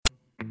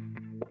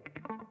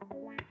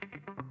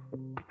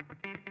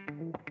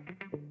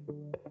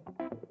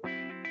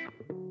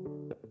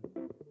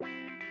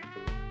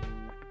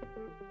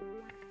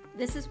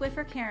This is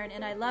Whiffer Karen,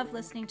 and I love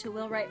listening to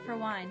Will Write for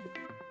Wine.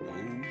 Oh,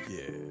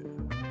 yeah.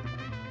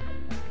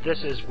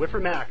 This is Whiffer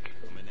Mac,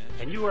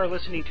 and you are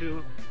listening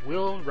to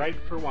Will Write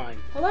for Wine.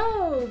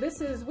 Hello,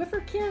 this is Whiffer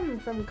Kim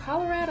from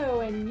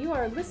Colorado, and you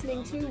are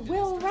listening to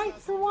Will Write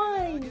for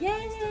Wine.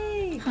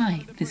 Yay!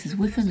 Hi, this is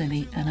Whiffer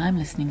Lily, and I'm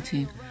listening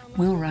to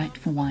Will Write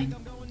for Wine.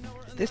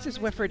 This is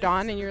Whiffer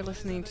Dawn, and you're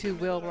listening to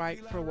Will Write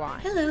for Wine.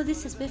 Hello,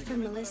 this is Whiffer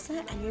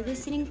Melissa, and you're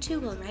listening to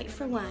Will Write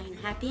for Wine.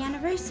 Happy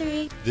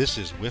anniversary! This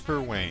is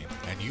Whiffer Wayne,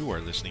 and you are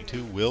listening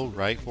to Will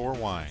Write for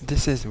Wine.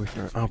 This is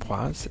Whiffer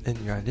Ambroise, and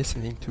you are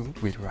listening to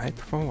Will Write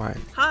for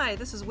Wine. Hi,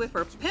 this is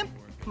Whiffer Pimp,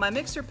 my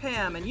mixer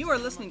Pam, and you are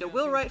listening to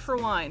Will Write for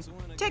Wine.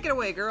 Take it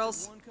away,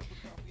 girls.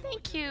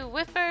 Thank you,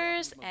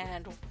 Whiffers,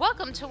 and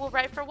welcome to Will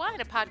Write for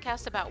Wine, a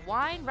podcast about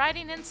wine,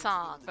 writing, and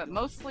song. But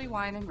mostly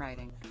wine and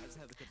writing.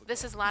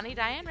 This is Lonnie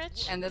Diane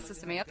Rich. And this is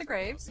Samantha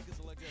Graves.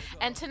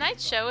 And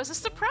tonight's show is a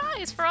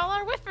surprise for all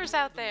our Whiffers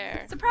out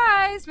there.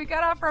 Surprise! We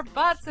got off our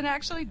butts and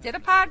actually did a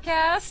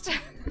podcast.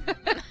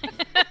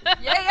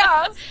 Yay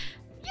us!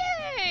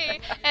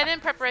 Yay! And in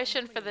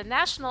preparation for the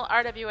National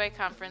RWA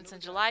Conference in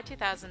July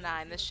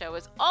 2009, this show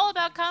is all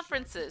about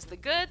conferences, the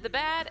good, the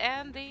bad,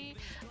 and the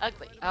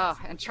ugly. Oh,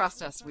 and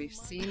trust us, we've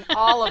seen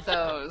all of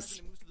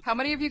those. How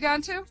many have you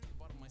gone to?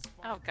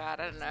 Oh, God,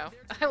 I don't know.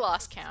 I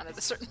lost count at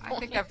a certain point. I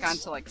think I've gone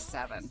to like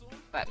 7.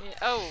 But yeah.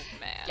 Oh,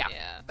 man, yeah.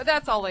 But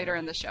that's all later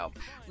in the show.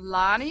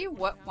 Lonnie,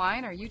 what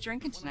wine are you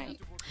drinking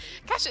tonight?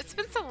 Gosh, it's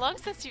been so long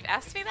since you've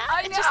asked me that.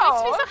 I know. It just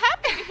makes me so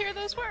happy to hear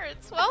those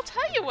words. Well, I'll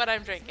tell you what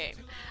I'm drinking.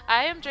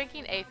 I am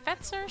drinking a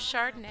Fetzer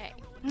Chardonnay.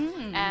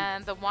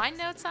 And the wine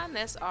notes on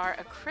this are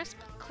a crisp,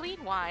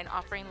 clean wine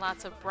offering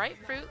lots of bright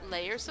fruit,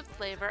 layers of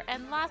flavor,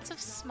 and lots of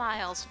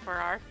smiles for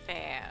our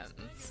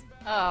fans.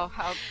 Oh,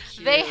 how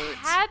cute. They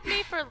had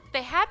me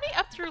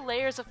up through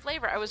layers of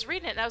flavor. I was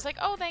reading it and I was like,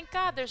 oh, thank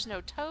God, there's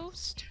no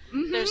toast.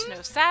 There's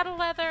no saddle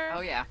leather. Oh,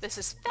 yeah. This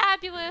is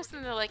fabulous.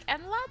 And they're like,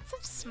 and lots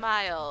of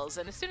smiles.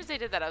 And as soon as they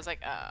did that, I was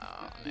like,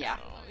 oh, no. Yeah.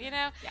 You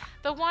know? Yeah.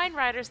 The wine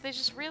writers, they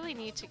just really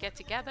need to get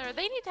together.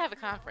 They need to have a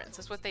conference.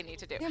 That's what they need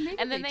to do. Yeah, maybe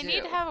and then they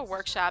need to have a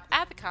workshop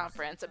at the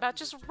conference about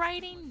just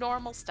writing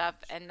normal stuff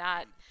and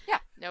not... Yeah.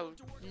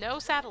 No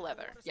saddle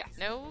leather. Yeah.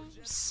 No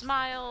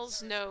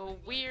smiles, no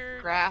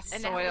weird grass,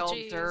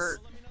 analogies. soil, dirt,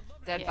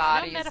 dead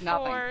bodies, no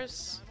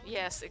metaphors. Nothing.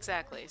 Yes,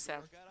 exactly. So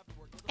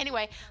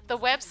anyway, the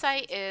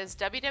website is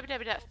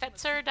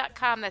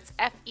www.fetzer.com. That's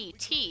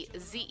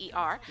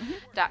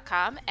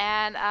FETZER.com.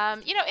 And,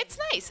 it's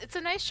nice. It's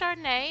a nice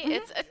Chardonnay.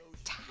 It's a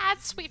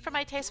tad sweet for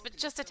my taste, but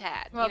just a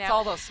tad. Well, it's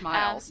all those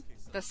smiles.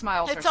 The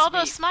smiles are It's all sweet.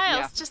 those smiles.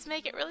 Yeah. Just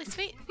make it really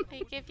sweet.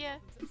 They give you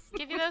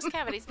those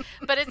cavities.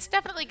 But it's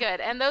definitely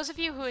good. And those of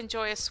you who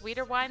enjoy a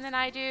sweeter wine than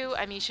I do,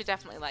 you should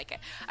definitely like it.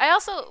 I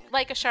also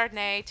like a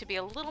Chardonnay to be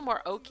a little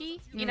more oaky,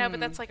 but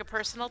that's like a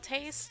personal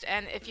taste.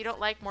 And if you don't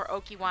like more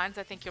oaky wines,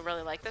 I think you'll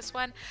really like this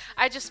one.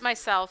 I just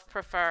myself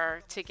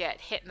prefer to get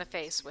hit in the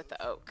face with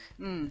the oak,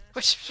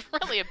 which is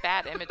really a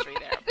bad imagery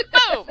there.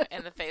 Boom!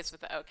 In the face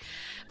with the oak.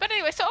 But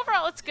anyway, so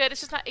overall it's good.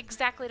 It's just not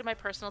exactly to my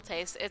personal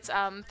taste. It's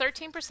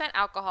 13%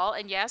 alcohol.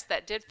 And yes,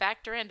 that did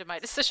factor into my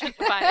decision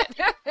to buy it.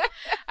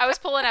 I was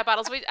pulling out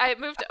bottles. I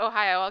moved to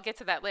Ohio. I'll get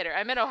to that later.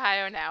 I'm in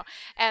Ohio now.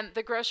 And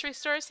the grocery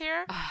stores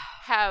here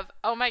have,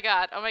 oh my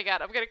God, I'm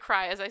going to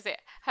cry as I say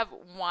it, have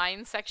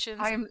wine sections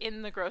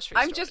in the grocery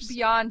stores. I'm just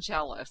beyond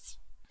jealous.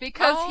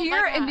 Because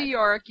here in New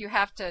York, you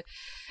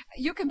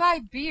can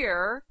buy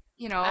beer,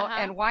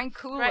 and wine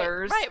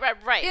coolers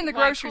right. in the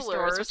wine grocery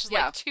coolers, stores. Which is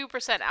like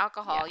 2%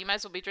 alcohol. Yeah. You might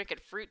as well be drinking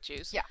fruit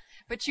juice. Yeah.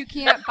 But you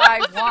can't buy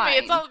Listen wine. To me,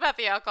 it's all about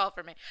the alcohol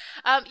for me.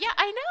 Yeah,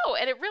 I know,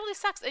 and it really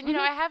sucks. And,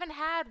 I haven't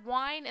had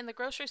wine in the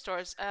grocery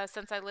stores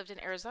since I lived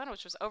in Arizona,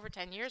 which was over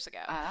 10 years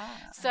ago.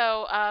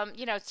 So,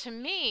 to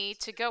me,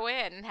 to go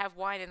in and have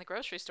wine in the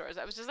grocery stores,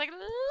 I was just like, it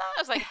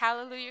was like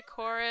Hallelujah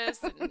Chorus,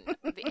 and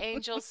the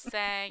angels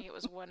sang. It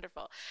was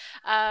wonderful.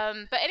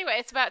 But anyway,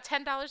 it's about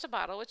 $10 a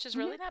bottle, which is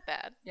really not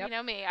bad. Yep. You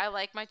know me, I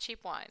like my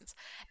cheap wines.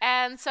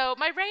 And so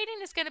my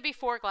rating is going to be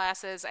 4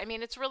 glasses.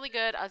 It's really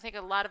good. I think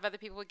a lot of other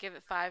people would give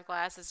it 5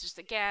 glasses. Just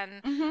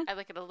again, I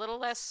like it a little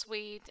less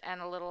sweet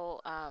and a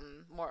little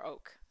more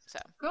oak. So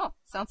cool.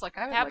 Sounds like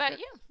I would. How like about it.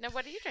 you? Now,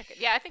 what are you drinking?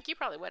 Yeah, I think you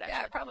probably would. Actually.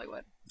 Yeah, I probably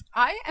would.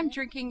 I am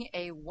drinking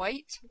a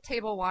white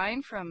table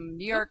wine from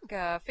New York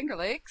Finger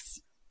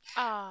Lakes.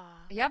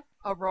 Yep,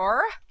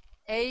 Aurore,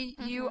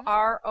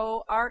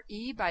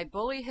 Aurore by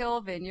Bully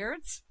Hill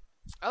Vineyards.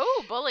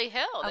 Oh, Bully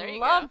Hill. There you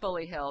go. I love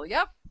Bully Hill.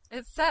 Yep.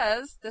 It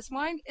says this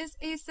wine is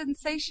a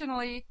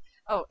sensational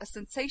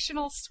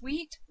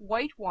sweet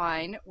white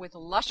wine with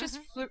luscious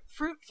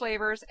fruit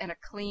flavors and a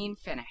clean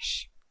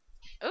finish.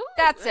 Ooh,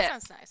 that's that it.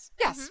 Sounds nice.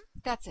 Yes,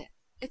 that's it.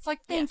 It's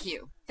like, thank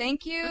you.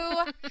 Thank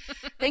you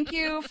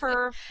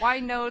for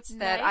wine notes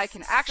that I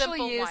can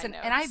actually use. And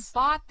I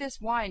bought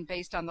this wine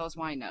based on those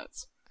wine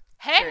notes.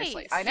 Hey,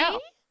 seriously, I know.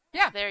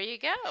 Yeah. There you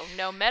go.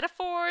 No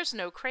metaphors,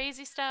 no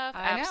crazy stuff.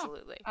 I know.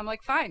 Absolutely. I'm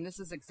like, fine, this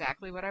is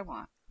exactly what I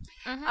want.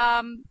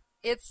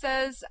 It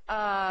says,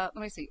 let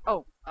me see.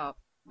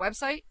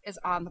 Website is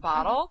on the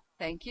bottle.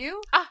 Thank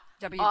you.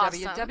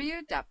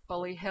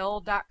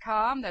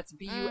 www.bullyhill.com. That's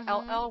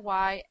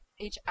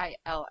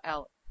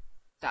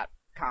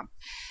BULLYHILL.com.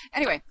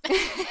 Anyway.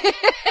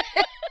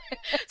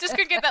 Just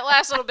couldn't get that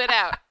last little bit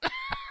out.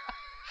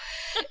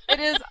 It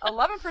is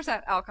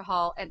 11%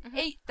 alcohol and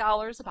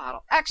 $8 a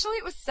bottle. Actually,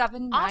 it was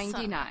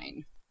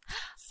 $7.99.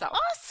 So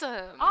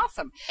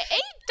awesome!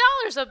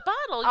 $8 a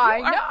bottle. You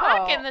are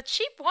rocking the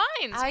cheap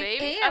wines,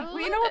 baby. I am. Well,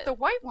 you know what? The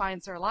white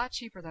wines are a lot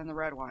cheaper than the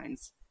red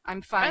wines.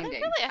 I'm finding. Are they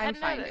really? I I'm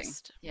hadn't finding.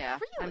 noticed. Yeah,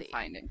 really? I'm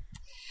finding.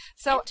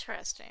 So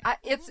interesting.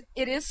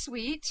 It is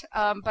sweet,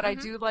 but I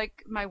do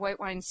like my white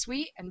wine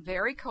sweet and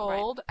very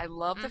cold. Right. I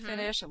love the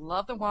finish. I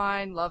love the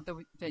wine. Love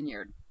the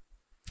vineyard.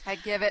 I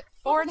give it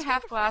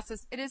 4.5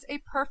 glasses. It is a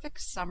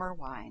perfect summer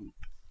wine.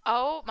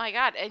 Oh my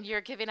God! And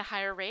you're giving a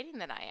higher rating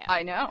than I am.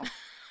 I know.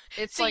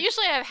 It's so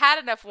usually I've had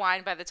enough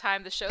wine by the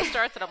time the show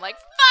starts, and I'm like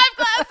 5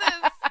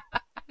 glasses,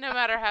 no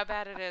matter how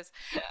bad it is.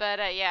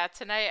 But yeah,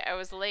 tonight I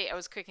was late. I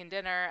was cooking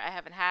dinner. I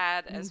haven't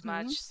had as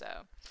much.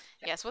 So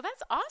yes, well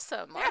that's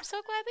awesome. Well, I'm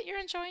so glad that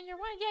you're enjoying your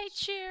wine. Yay!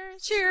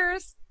 Cheers!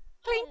 Cheers!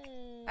 Clink!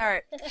 All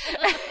right.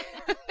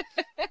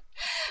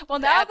 Well,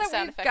 now that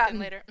we've gotten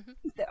later.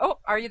 Oh,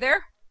 are you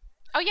there?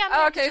 Oh yeah.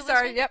 I'm okay,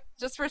 sorry. Listening? Yep.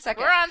 Just for a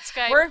second. We're on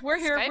Skype. We're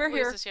here. Skype we're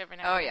here.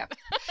 Oh yeah.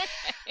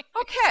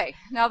 Okay.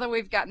 Now that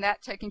we've gotten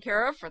that taken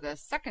care of for the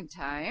second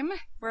time,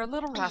 we're a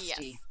little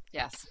rusty.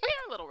 Yes. We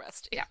are a little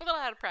rusty. Yeah. A little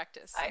out of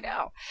practice. I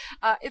know.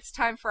 It's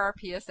time for our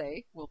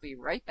PSA. We'll be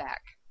right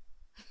back.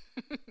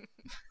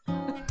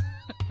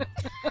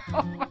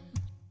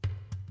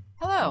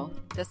 Hello.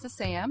 This is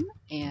Sam,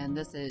 and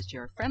this is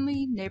your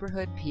friendly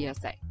neighborhood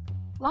PSA.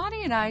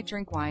 Lonnie and I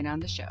drink wine on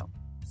the show.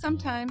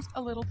 Sometimes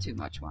a little too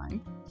much wine.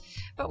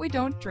 But we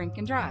don't drink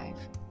and drive.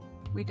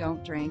 We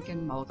don't drink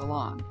and mow the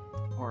lawn,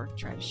 or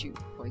try to shoot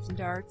poison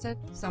darts at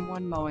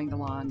someone mowing the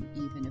lawn,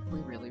 even if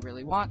we really,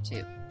 really want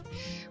to.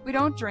 We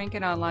don't drink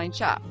and online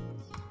shop,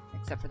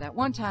 except for that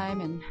one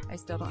time, and I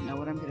still don't know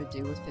what I'm going to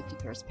do with 50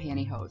 pairs of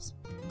pantyhose.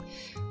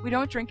 We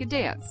don't drink and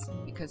dance,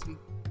 because we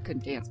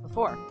couldn't dance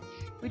before.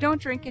 We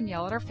don't drink and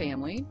yell at our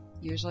family.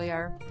 Usually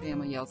our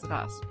family yells at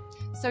us.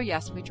 So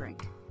yes, we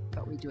drink.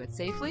 But we do it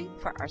safely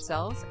for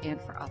ourselves and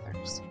for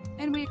others.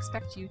 And we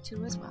expect you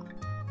to as well.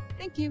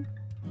 Thank you.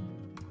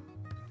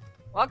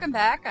 Welcome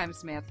back. I'm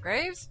Samantha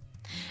Graves.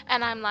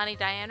 And I'm Lonnie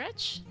Diane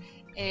Rich.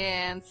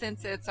 And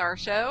since it's our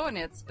show, and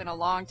it's been a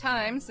long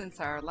time since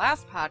our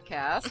last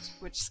podcast,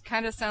 which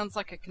kind of sounds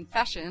like a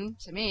confession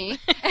to me.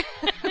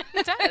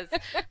 It does.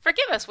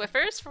 Forgive us,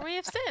 Whiffers, for we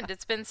have sinned.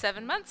 It's been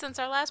 7 months since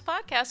our last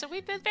podcast, and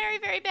we've been very,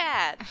 very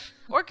bad.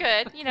 Or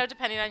good,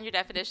 depending on your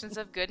definitions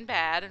of good and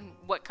bad and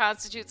what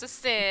constitutes a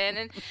sin.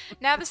 And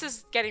now this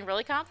is getting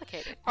really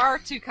complicated. Far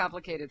too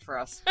complicated for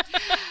us.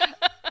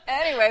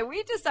 Anyway,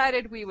 we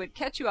decided we would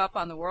catch you up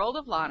on the world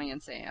of Lonnie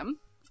and Sam.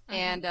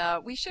 And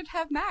we should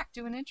have Mac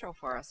do an intro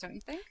for us, don't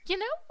you think? We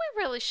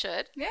really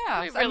should.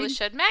 Yeah. We really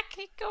should. Mac,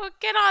 go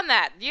get on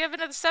that. You have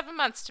another 7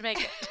 months to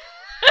make it.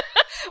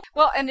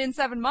 Well, and in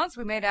 7 months,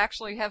 we may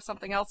actually have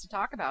something else to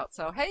talk about.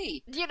 So,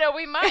 hey. We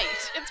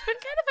might. It's been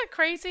kind of a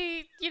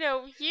crazy,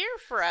 year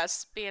for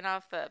us being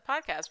off the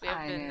podcast. We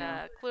have been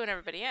cluing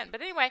everybody in.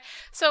 But anyway,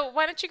 so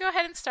why don't you go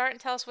ahead and start and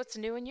tell us what's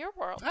new in your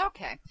world?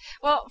 Okay.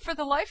 Well, for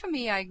the life of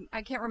me, I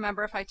can't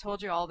remember if I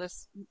told you all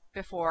this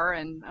before,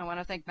 and I want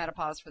to thank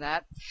Menopause for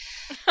that.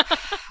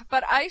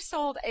 But I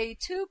sold a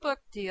 2-book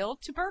deal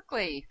to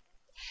Berkeley.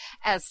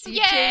 As C.J.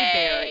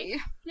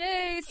 Berry.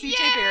 Yay, C.J.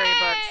 Berry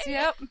books.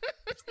 Yep.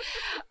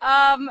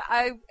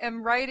 I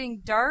am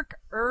writing dark,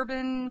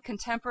 urban,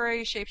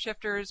 contemporary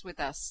shapeshifters with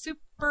a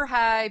super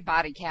high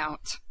body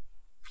count.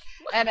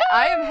 And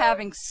I am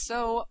having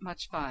so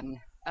much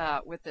fun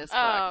with this book.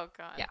 Oh,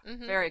 God. Yeah,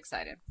 very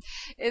excited.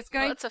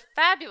 It's a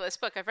fabulous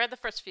book. I've read the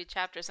first few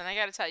chapters, and I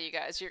got to tell you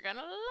guys, you're going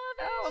to love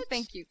it. Oh,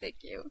 thank you.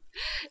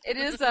 It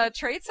is a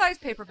trade-size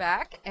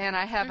paperback, and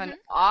I have an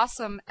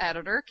awesome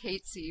editor,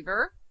 Kate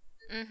Seaver,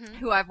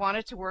 who I've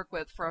wanted to work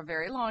with for a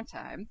very long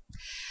time.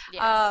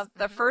 Yes.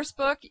 The first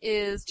book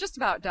is just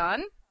about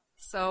done,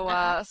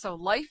 so so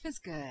life is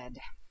good.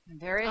 I'm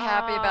very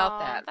happy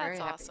about that. That's very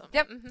happy. Awesome.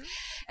 Yep.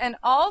 And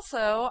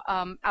also,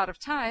 Out of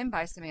Time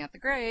by Samantha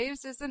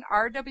Graves is an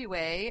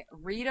RWA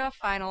Rita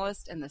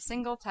finalist in the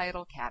single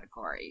title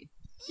category.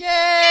 Yay!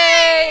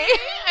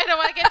 I don't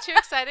want to get too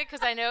excited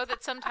because I know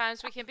that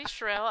sometimes we can be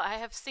shrill. I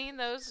have seen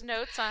those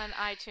notes on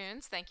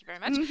iTunes. Thank you very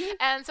much.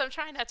 And so I'm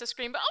trying not to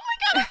scream, but oh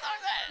my God, I'm so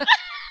excited!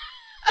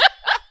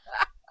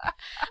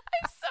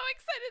 I'm so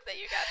excited that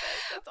you got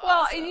this. That's awesome.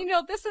 Well,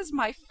 and this is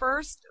my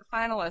first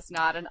finalist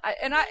nod, and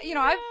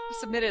I've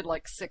submitted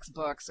like 6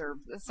 books or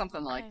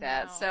something like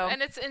that. So,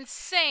 and it's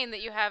insane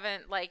that you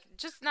haven't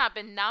just not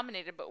been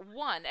nominated, but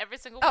won. Every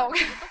single one of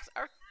your books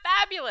are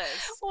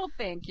fabulous. Well,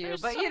 thank you. They're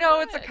but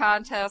so it's a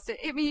contest.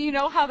 I mean, you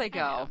know how they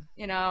go.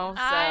 So.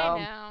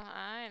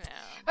 I know.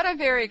 But I'm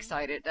very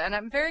excited, and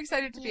I'm very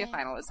excited to be a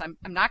finalist. I'm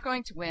not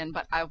going to win,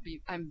 but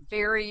I'm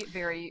very,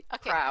 very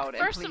proud.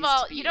 First of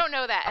all, you don't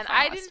know that, and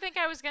I didn't think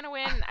I was going to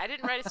win. I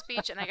didn't write a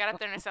speech, and I got up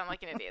there and I sound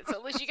like an idiot. So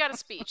at least you got a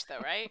speech, though,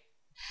 right?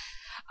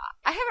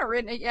 I haven't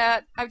written it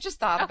yet. I've just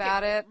thought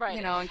about it, right.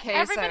 you know, in case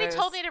everybody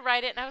told me to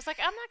write it, and I was like,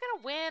 I'm not going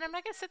to win. I'm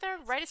not going to sit there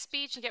and write a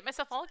speech and get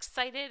myself all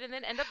excited and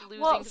then end up losing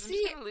because I'm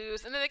just going to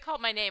lose. And then they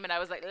called my name, and I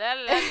was like, la,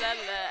 la, la,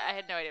 la. I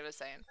had no idea what I was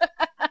saying.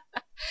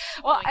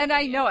 Well, and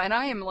I know, and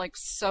I am like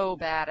so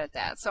bad at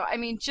that. So, I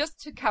mean, just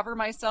to cover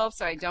myself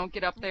so I don't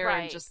get up there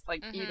and just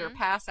like either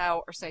pass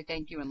out or say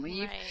thank you and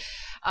leave,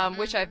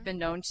 which I've been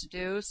known to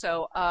do.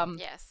 So,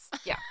 yes.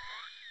 Yeah.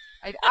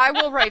 I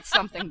will write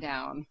something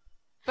down.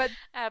 But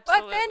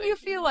then you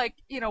feel like,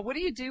 you know, what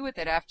do you do with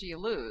it after you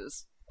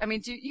lose? I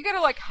mean, you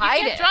gotta like hide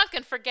it. You get drunk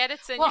and forget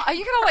it's in your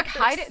you gotta like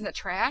hide it in the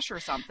trash or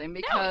something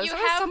because you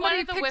have somebody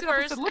one of the picked whiffers. it up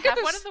and said, "Look at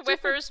this one of the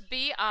whiffers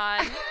be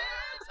on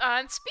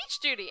speech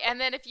duty,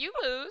 and then if you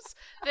lose,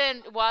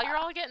 then while you're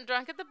all getting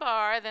drunk at the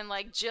bar, then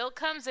like Jill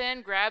comes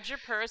in, grabs your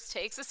purse,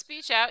 takes a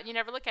speech out, and you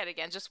never look at it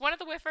again. Just one of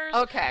the whiffers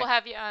will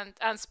have you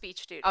on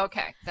speech duty.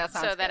 Okay, that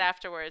sounds so good. that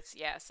afterwards,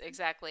 yes,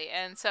 exactly.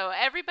 And so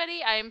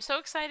everybody, I am so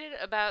excited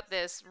about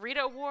this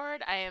Rita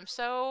Award. I am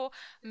so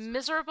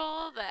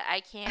miserable that I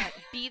can't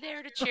be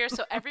there to cheer.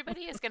 So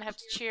everybody is going to have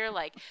to cheer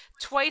like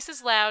twice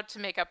as loud to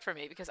make up for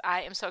me because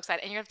I am so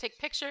excited. And you're going to take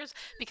pictures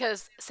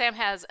because Sam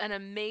has an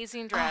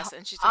amazing dress,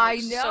 and she's so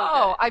good.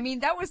 I mean,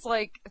 that was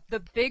like the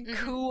big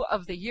coup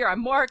of the year. I'm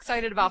more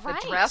excited about the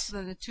dress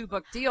than the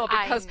 2-book deal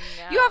because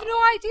you have no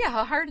idea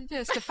how hard it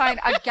is to find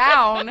a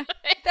gown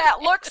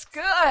that looks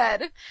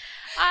good. It's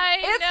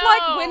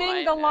like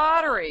winning the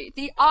lottery.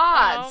 The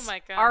odds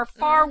are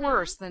far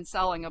worse than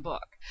selling a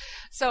book.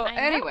 So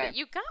anyway, but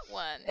you got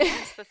one.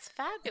 Yes, that's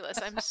fabulous.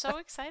 I'm so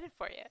excited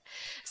for you.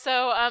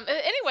 So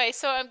anyway,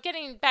 so I'm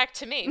getting back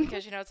to me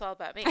because you know it's all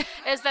about me.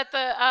 Is that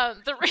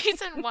the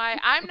reason why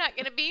I'm not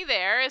going to be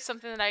there is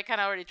something that I kind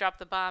of already dropped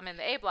the bomb in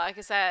the A block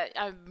is that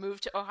I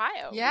moved to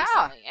Ohio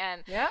recently,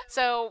 and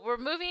so we're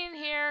moving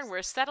here and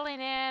we're settling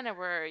in and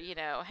we're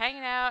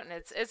hanging out and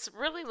it's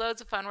really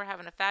loads of fun. We're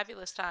having a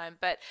fabulous time,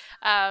 but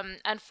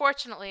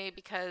unfortunately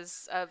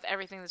because of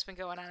everything that's been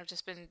going on, I've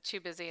just been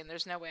too busy and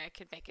there's no way I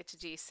could make it to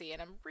DC,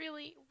 and I'm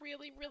really,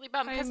 really, really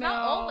bummed because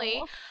not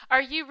only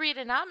are you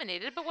Rita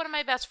nominated, but one of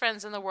my best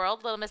friends in the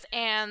world, little Miss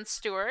Ann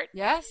Stewart,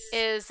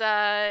 is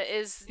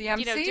the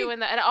MC? doing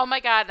the, and oh my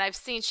God, and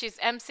she's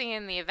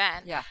emceeing the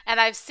event, and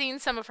I've seen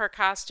some of her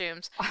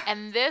costumes,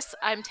 and this,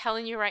 I'm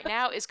telling you right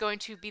now, is going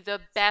to be the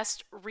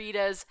best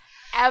Ritas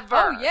ever.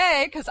 Oh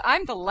yay, because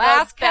I'm the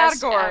last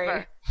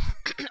category.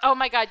 Oh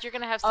my God, you're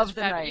gonna have such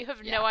the fun. night. You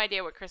have no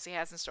idea what Chrissy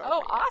has in store.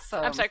 Oh, for you.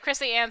 awesome! I'm sorry,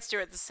 Chrissy and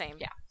Stewart, the same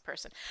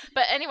person.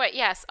 But anyway,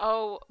 yes.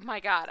 Oh my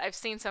God, I've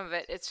seen some of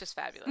it. It's just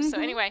fabulous. So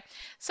anyway,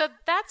 so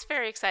that's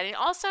very exciting.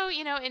 Also,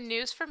 in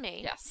news for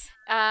me,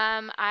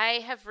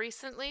 I have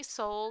recently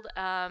sold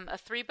a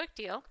 3-book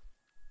deal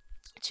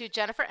to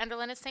Jennifer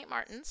Enderlin at St.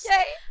 Martin's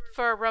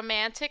for a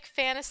romantic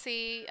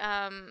fantasy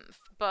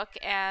book,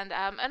 and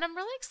I'm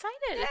really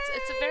excited.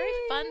 It's a very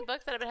fun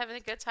book that I've been having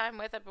a good time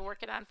with. I've been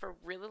working on for a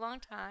really long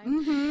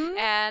time,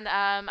 and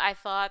I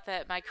thought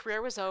that my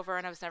career was over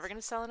and I was never going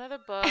to sell another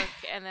book,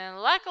 and then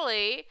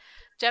luckily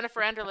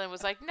Jennifer Enderlin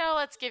was like, no,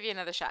 let's give you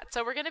another shot.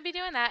 So we're going to be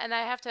doing that, and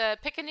I have to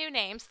pick a new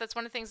name. So that's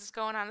one of the things that's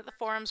going on at the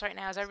forums right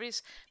now is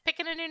everybody's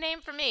picking a new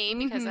name for me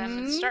because I'm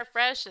going to start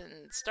fresh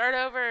and start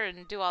over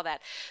and do all that.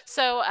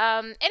 So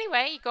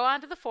anyway, you go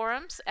onto the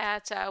forums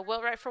at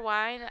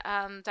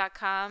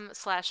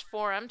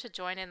willwriteforwine.com/forum to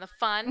join in the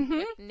fun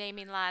with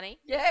naming Lonnie.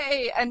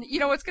 Yay! And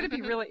it's going to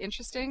be really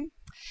interesting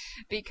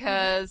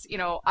because,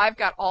 I've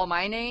got all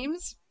my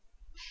names.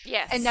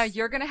 Yes. And now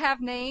you're going to have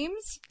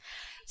names.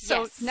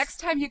 So next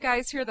time you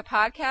guys hear the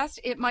podcast,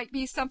 it might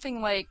be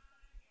something like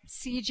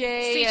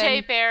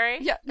CJ Barry.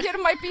 Yeah, it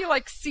might be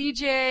like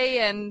CJ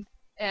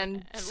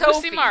and Sophie.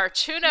 Lucy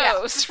March. Who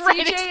knows? Yeah.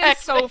 Right, CJ exactly. and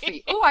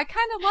Sophie. Oh, I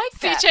kind of like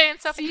that. CJ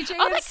and Sophie. CJ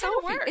that and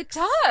Sophie. Works. It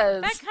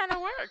does. That kind of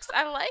works.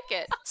 I like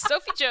it.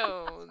 Sophie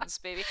Jones,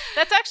 baby.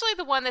 That's actually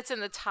the one that's in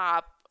the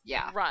top.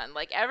 Run.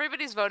 Like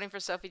everybody's voting for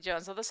Sophie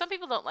Jones, although some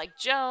people don't like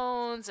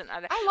Jones and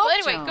other. I love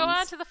anyway, Jones. Go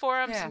on to the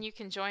forums and you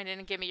can join in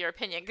and give me your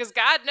opinion because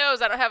God knows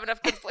I don't have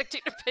enough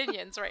conflicting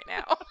opinions right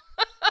now.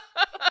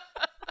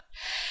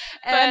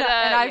 And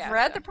I've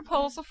read the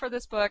proposal for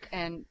this book,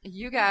 and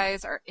you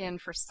guys are in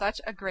for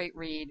such a great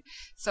read.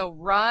 So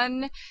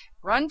run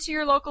to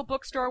your local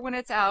bookstore when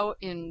it's out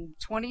in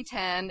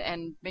 2010,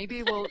 and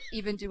maybe we'll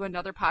even do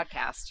another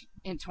podcast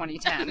in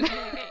 2010.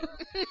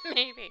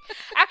 Maybe.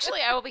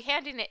 Actually, I will be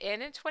handing it in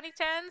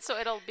 2010, so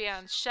it'll be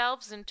on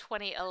shelves in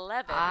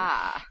 2011.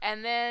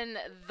 And then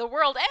the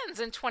world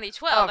ends in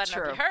 2012. I don't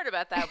know if you heard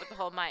about that with the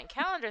whole Mayan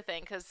calendar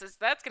thing, because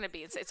that's going to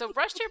be insane. So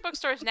rush to your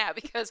bookstores now,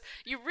 because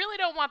you really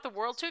don't want the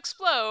world to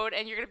explode,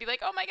 and you're going to be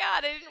like, oh my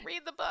God, I didn't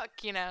read the book,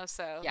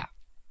 so. Yeah.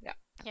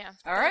 Yeah.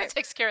 All right. That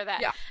takes care of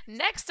that. Yeah.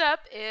 Next up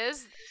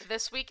is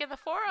This Week in the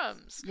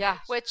Forums. Yeah.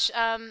 Which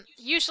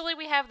usually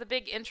we have the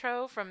big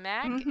intro from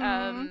Mac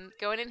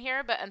going in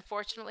here, but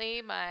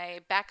unfortunately my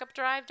backup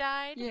drive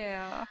died.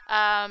 Yeah.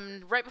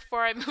 Right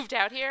before I moved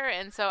out here,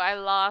 and so I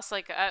lost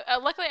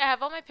luckily I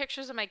have all my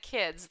pictures of my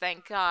kids.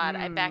 Thank God.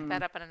 I backed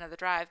that up on another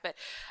drive, but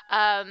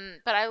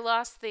I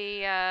lost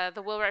the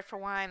Will Write for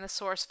Wine, the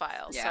source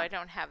file, so I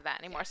don't have that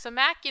anymore. So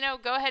Mac,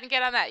 go ahead and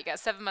get on that. You got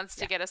 7 months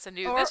to get us a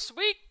new This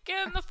Week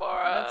in the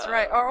Forums. That's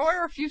right.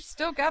 Or if you've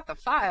still got the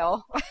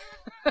file.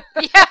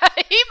 Yeah,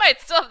 he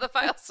might still have the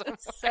file somewhere.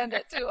 Send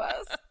it to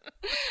us.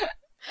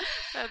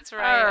 That's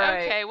right. All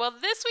right. Okay, well,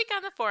 this week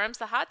on the forums,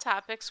 the hot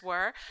topics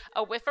were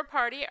a Whiffer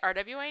party at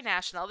RWA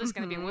National. There's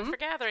going to be a Whiffer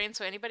gathering,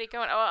 so anybody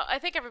going... Oh, I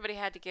think everybody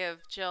had to give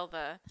Jill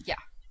the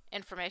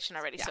information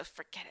already, so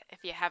forget it.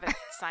 If you haven't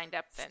signed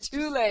up, then... It's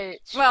too late.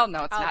 Well,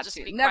 no, it's I'll not just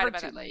too be Never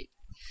quiet too about it. late.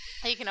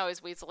 You can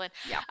always weasel in.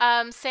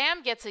 Yeah.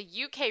 Sam gets a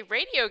UK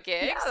radio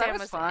gig. Yeah, Sam that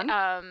was fun.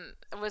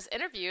 Was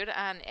interviewed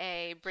on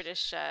a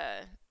British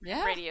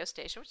radio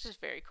station, which is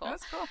very cool. That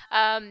was cool.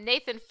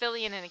 Nathan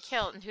Fillion in a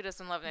kilt, and who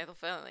doesn't love Nathan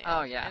Fillion?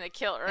 Oh, yeah. In a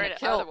kilt or In a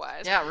kilt.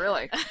 otherwise. Yeah,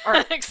 really. Or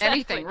Exactly.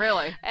 anything,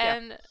 really.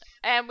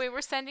 And we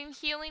were sending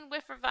healing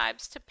whiffer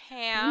vibes to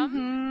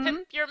Pam.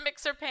 Pimp your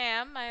mixer,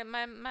 Pam,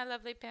 my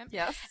lovely pimp.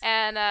 Yes.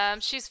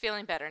 And she's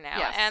feeling better now.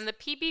 Yes. And the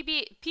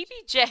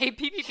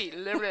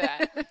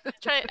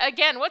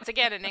once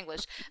again in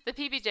English, the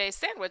PBJ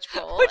sandwich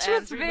bowl. Which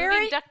and was removing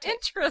very duct tape.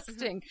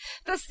 interesting.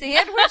 The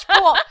sandwich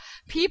bowl.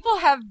 People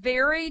have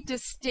very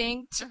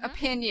distinct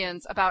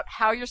opinions about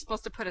how you're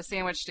supposed to put a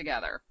sandwich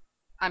together.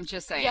 I'm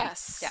just saying.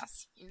 Yes.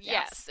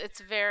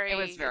 It's very. It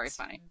was very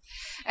funny.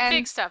 And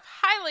big stuff.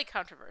 Highly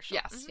controversial.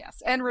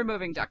 Yes. And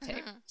removing duct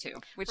tape, too,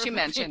 which you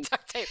mentioned.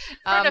 Duct tape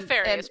for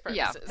nefarious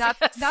purposes. Yeah,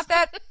 not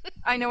that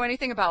I know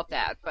anything about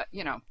that, but,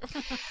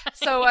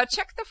 So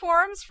check the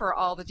forums for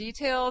all the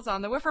details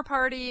on the Whiffer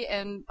Party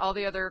and all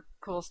the other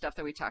cool stuff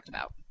that we talked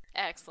about.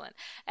 Excellent.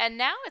 And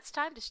now it's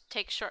time to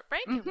take a short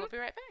break, and we'll be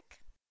right back.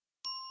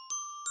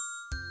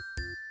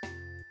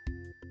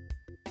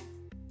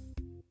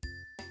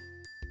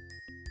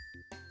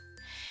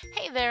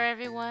 Hey there,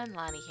 everyone.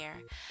 Lonnie here.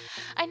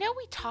 I know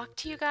we talked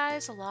to you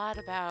guys a lot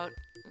about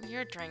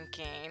your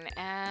drinking,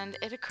 and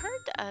it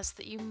occurred to us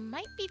that you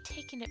might be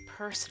taking it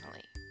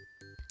personally.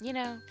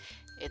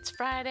 It's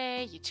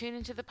Friday, you tune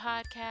into the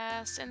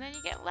podcast, and then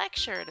you get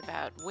lectured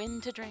about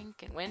when to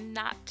drink and when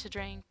not to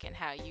drink, and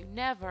how you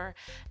never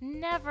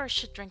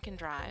should drink and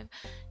drive,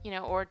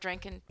 or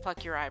drink and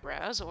pluck your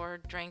eyebrows,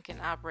 or drink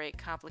and operate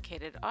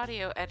complicated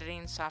audio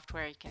editing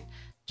software. You can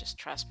just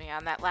trust me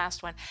on that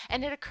last one.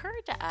 And it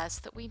occurred to us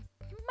that we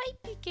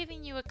might be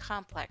giving you a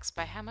complex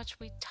by how much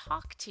we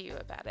talk to you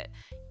about it.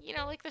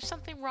 Like there's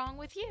something wrong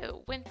with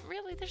you, when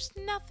really there's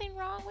nothing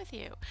wrong with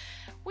you.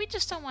 We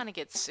just don't want to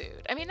get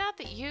sued. I mean, not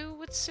that you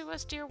would sue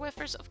us, dear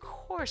Whiffers. Of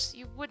course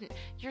you wouldn't.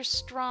 You're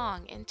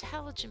strong,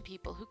 intelligent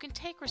people who can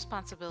take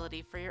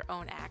responsibility for your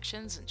own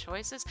actions and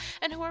choices,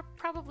 and who are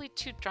probably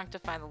too drunk to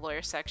find the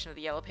lawyer section of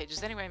the Yellow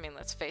Pages anyway. I mean,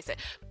 let's face it.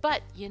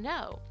 But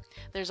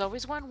there's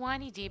always one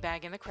whiny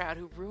D-bag in the crowd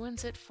who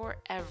ruins it for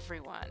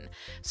everyone.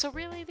 So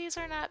really, these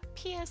are not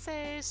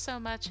PSAs so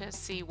much as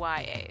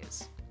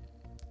CYAs.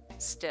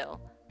 Still,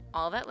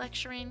 all that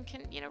lecturing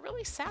can,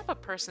 really sap a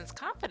person's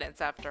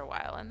confidence after a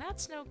while, and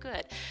that's no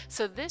good.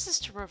 So this is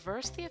to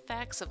reverse the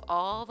effects of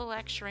all the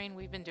lecturing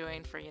we've been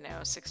doing for,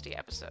 60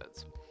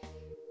 episodes.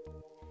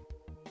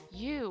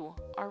 You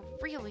are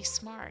really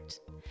smart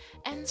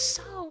and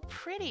so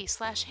pretty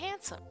 /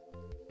 handsome.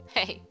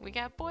 Hey, we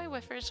got boy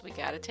whiffers, we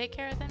gotta take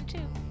care of them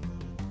too.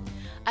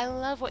 I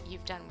love what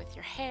you've done with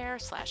your hair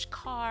 /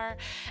 car,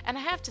 and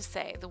I have to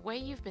say, the way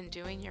you've been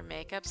doing your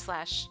makeup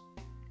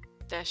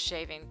 / the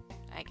shaving,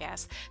 I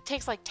guess,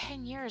 takes like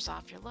 10 years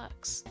off your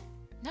looks.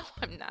 No,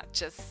 I'm not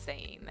just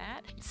saying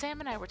that. Sam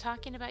and I were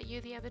talking about you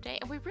the other day,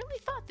 and we really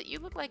thought that you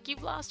looked like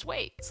you've lost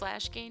weight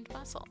 / gained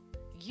muscle.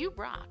 You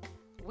rock.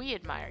 We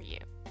admire you.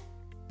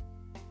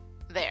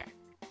 There.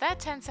 That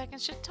 10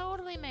 seconds should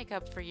totally make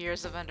up for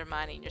years of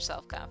undermining your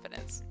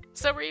self-confidence.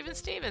 So we're even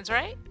Stevens,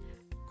 right?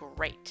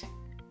 Great.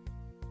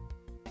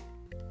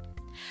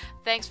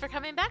 Thanks for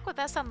coming back with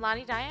us. I'm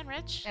Lonnie Diane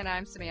Rich. And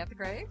I'm Samantha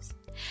Graves.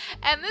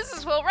 And this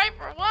is Will Write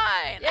for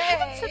Wine. Yay. I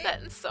haven't said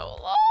that in so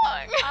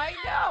long.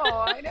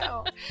 I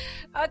know.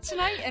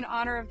 Tonight, in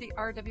honor of the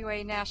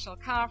RWA National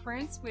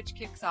Conference, which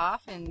kicks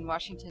off in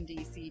Washington,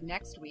 D.C.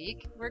 next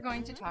week, we're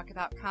going to talk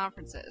about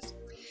conferences.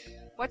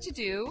 What to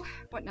do,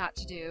 what not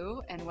to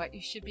do, and what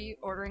you should be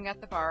ordering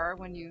at the bar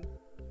when you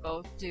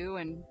both do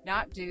and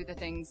not do the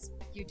things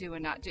you do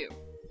and not do.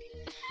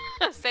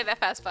 Say that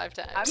fast 5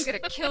 times. I'm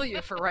going to kill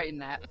you for writing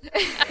that.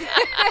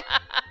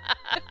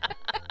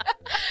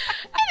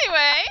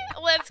 Anyway,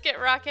 let's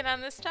get rocking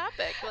on this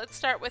topic. Let's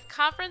start with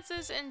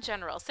conferences in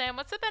general. Sam,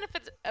 what's the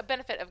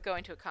benefit of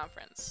going to a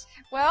conference?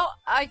 Well,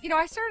 I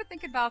started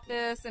thinking about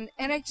this, and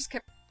I just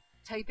kept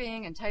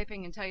typing and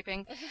typing and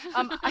typing.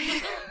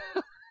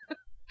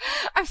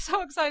 I'm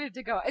so excited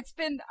to go. It's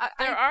been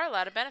there are a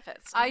lot of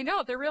benefits. I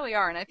know there really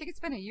are, and I think it's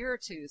been a year or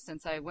two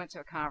since I went to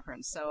a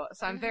conference, so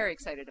I'm very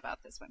excited about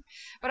this one.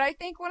 But I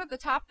think one of the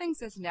top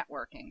things is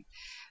networking.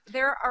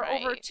 There are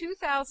over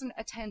 2,000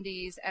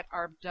 attendees at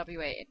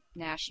RWA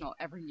National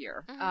every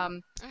year.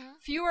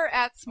 Fewer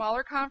at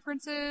smaller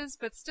conferences,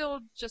 but still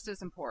just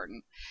as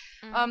important.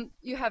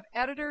 You have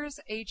editors,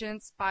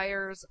 agents,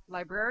 buyers,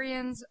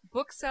 librarians,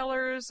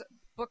 booksellers,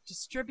 book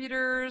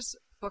distributors,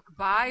 book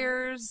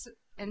buyers,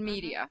 and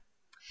media.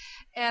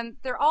 And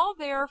they're all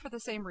there for the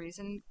same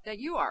reason that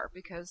you are,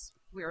 because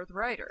we're the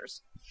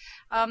writers.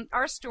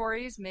 Our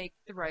stories make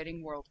the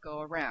writing world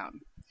go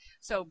around.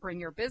 So bring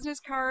your business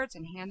cards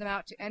and hand them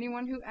out to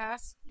anyone who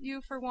asks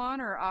you for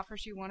one or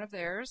offers you one of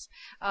theirs.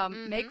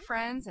 Make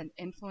friends and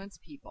influence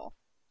people.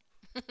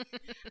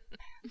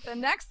 The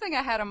next thing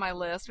I had on my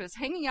list was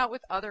hanging out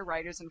with other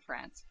writers and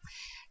friends.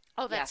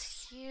 Oh,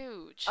 that's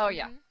huge. Oh,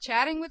 yeah.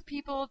 Chatting with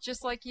people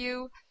just like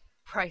you,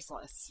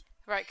 priceless.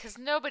 Right, because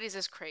nobody's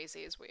as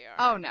crazy as we are.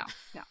 Oh, no.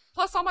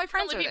 Plus, all my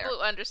friends Only are there. people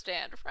who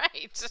understand,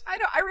 right? I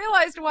know. I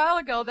realized a while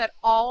ago that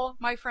all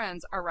my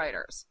friends are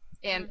writers,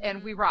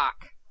 and we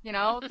rock. You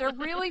know, they're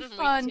really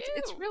fun.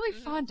 It's really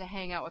fun to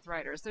hang out with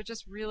writers. They're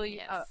just really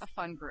a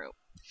fun group.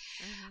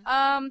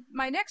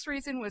 My next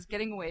reason was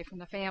getting away from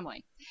the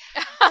family.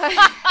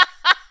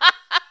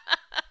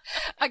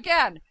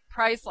 Again,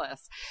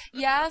 priceless.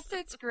 Yes,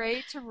 it's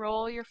great to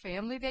roll your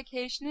family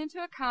vacation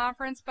into a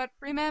conference, but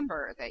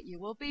remember that you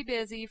will be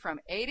busy from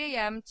 8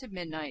 a.m. to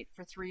midnight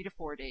for 3 to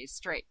 4 days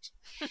straight.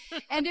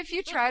 And if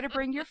you try to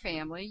bring your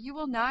family, you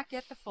will not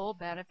get the full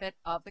benefit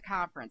of the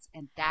conference,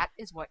 and that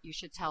is what you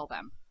should tell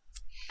them.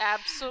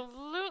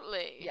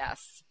 Absolutely.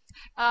 Yes.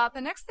 The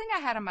next thing I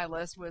had on my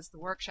list was the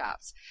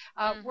workshops.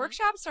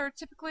 Workshops are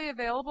typically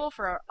available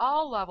for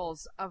all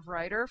levels of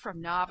writer,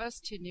 from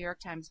novice to New York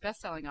Times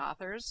bestselling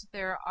authors.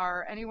 There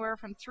are anywhere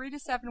from 3 to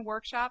 7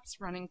 workshops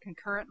running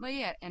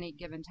concurrently at any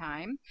given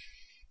time.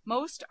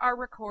 Most are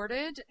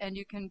recorded, and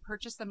you can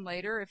purchase them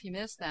later if you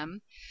miss them.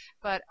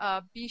 But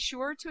be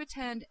sure to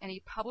attend any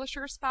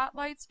publisher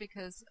spotlights,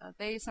 because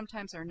they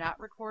sometimes are not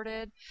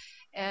recorded.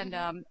 And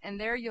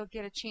there you'll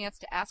get a chance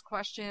to ask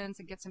questions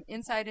and get some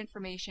inside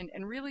information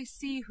and really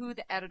see who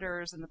the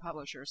editors and the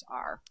publishers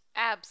are.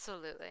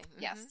 Absolutely.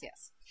 Yes.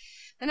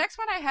 The next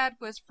one I had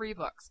was free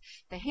books.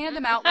 They hand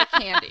them out like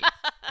candy.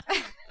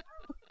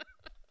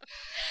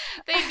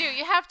 They do.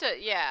 You have to,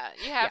 you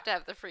have to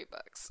have the free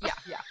books.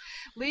 Yeah.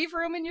 Leave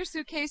room in your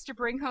suitcase to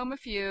bring home a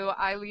few.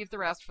 I leave the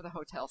rest for the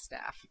hotel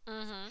staff.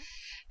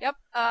 Yep.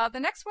 The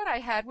next one I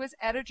had was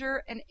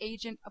editor and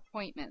agent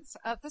appointments.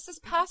 This is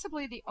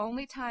possibly the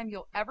only time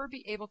you'll ever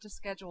be able to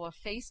schedule a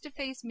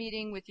face-to-face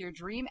meeting with your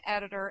dream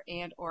editor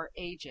and or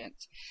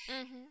agent.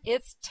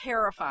 It's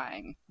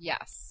terrifying,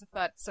 yes,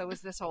 but so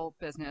is this whole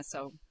business,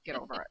 so get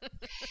over it.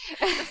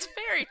 It's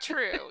very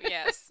true,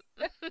 yes.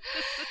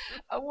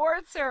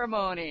 Award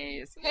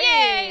ceremonies. Yay!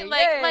 Hey,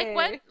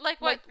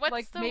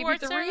 what's the maybe award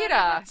the ceremony?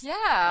 Rita.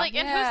 Yeah.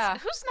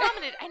 And who's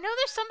nominated? I know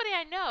there's somebody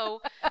I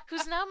know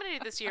who's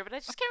nominated this year, but I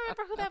just can't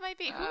remember who that might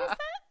be. Who is that?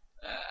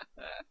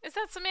 Is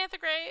that Samantha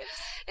Graves?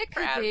 It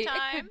could be.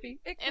 It could be.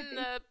 In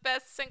the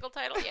best single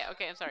title? Yeah,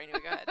 okay, I'm sorry. Anyway,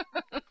 go ahead.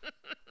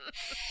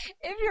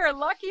 If you're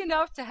lucky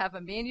enough to have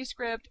a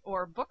manuscript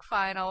or book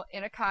final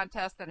in a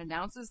contest that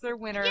announces their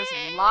winners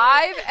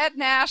live at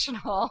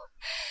National,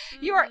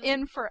 you are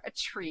in for a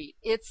treat.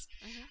 It's,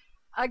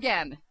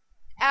 again,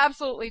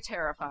 absolutely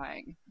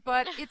terrifying.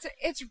 But it's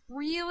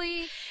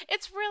really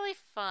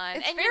fun.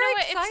 It's and very you know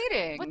what?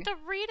 exciting. With the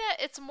Rita,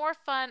 it's more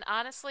fun.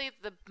 Honestly,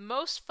 the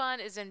most fun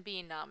is in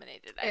being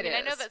nominated. I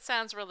know that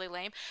sounds really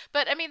lame,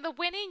 but I mean, the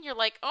winning, you're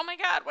like, oh my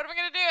god, what am I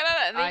gonna do?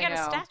 And then you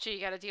got a statue you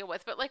got to deal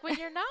with. But like when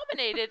you're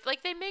nominated,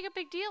 like they make a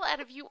big deal out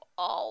of you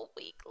all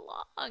week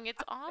long.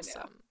 It's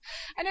awesome.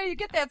 I know you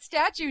get that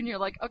statue, and you're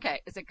like,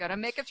 okay, is it gonna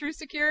make it through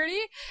security?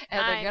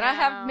 And they're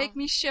gonna make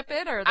me ship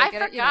it, or I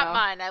forgot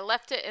mine. I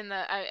left it in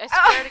the. I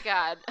swear to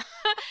God.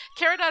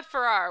 Cara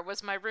Farrar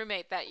was my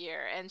roommate that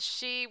year, and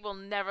she will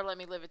never let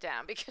me live it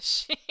down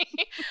because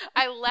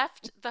I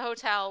left the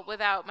hotel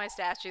without my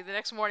statue. The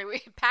next morning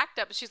we packed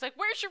up and she's like,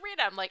 "Where's your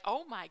Rita?" I'm like,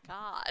 "Oh my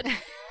god."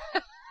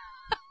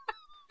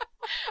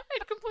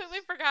 I'd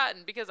completely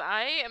forgotten because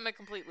I am a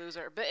complete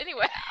loser. But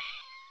anyway.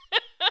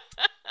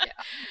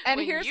 And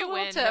when here's you a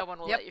little win, tip. No one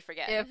will let you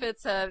forget.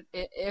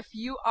 If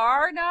you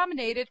are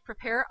nominated,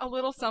 prepare a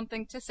little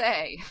something to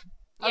say.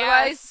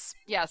 Otherwise,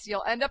 yes,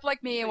 you'll end up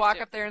like me and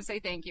walk up there and say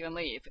thank you and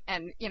leave.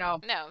 And,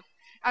 no.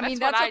 I mean,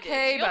 that's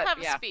okay, You'll but have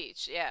a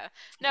speech,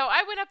 No,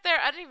 I went up there.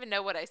 I didn't even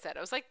know what I said. I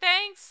was like,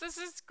 thanks. This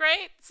is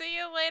great. See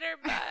you later.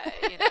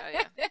 Bye.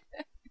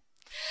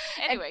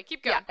 Anyway,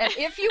 keep going. And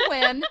if you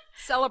win,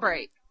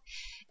 celebrate.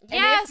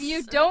 Yes. And if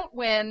you don't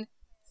win,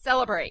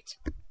 celebrate.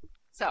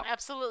 So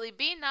absolutely.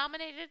 Being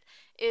nominated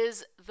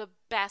is the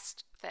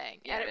best thing.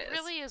 Yeah, and it is.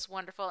 really is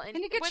wonderful. And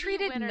you get whether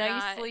treated win or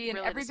not, nicely, and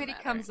really everybody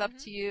doesn't comes matter. up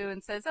to you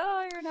and says,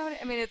 "Oh, you're not."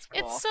 I mean, it's cool.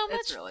 It's so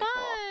much really fun,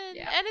 cool.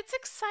 Yeah. and it's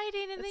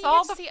exciting, and It's then you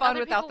all get to the see fun other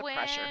without people the win,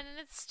 pressure. and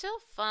it's still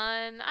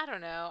fun. I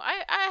don't know.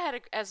 I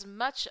had as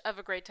much of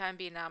a great time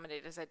being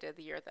nominated as I did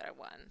the year that I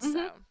won.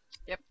 So.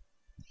 Yep.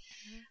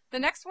 The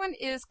next one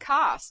is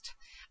cost.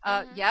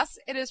 Yes,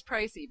 it is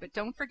pricey, but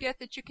don't forget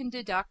that you can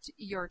deduct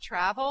your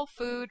travel,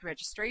 food,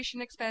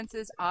 registration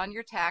expenses on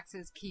your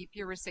taxes. Keep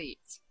your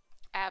receipts.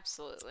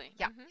 Absolutely.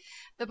 Yeah.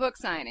 The book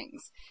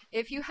signings.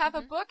 If you have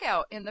a book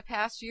out in the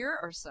past year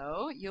or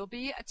so, you'll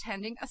be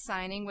attending a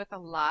signing with a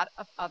lot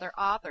of other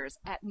authors.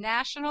 At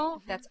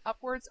National, that's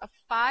upwards of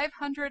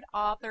 500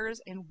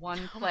 authors in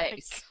one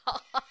place.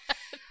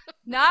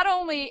 Not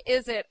only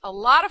is it a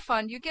lot of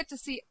fun, you get to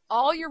see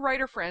all your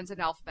writer friends in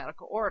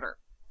alphabetical order.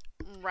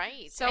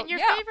 Right. So, and your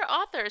yeah. favorite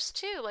authors,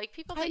 too. Like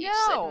people I that you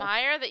just know.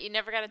 admire that you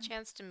never got a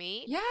chance to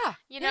meet. Yeah.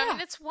 You know, yeah.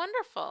 and it's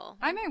wonderful.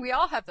 I mean, we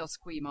all have those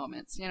squee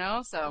moments, you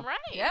know? So, Right,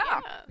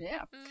 Yeah.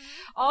 yeah.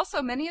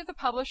 Also, many of the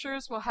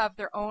publishers will have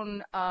their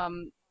own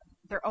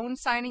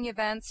signing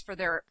events for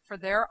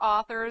their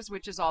authors,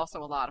 which is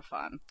also a lot of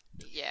fun.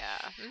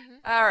 Yeah.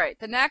 All right.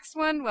 The next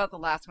one, well, the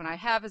last one I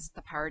have is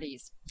the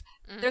parties.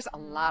 There's a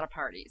lot of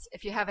parties.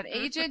 If you have an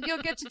agent,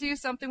 you'll get to do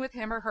something with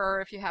him or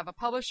her. If you have a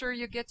publisher,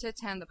 you get to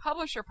attend the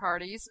publisher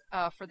parties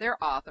for their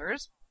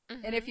authors.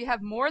 And if you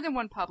have more than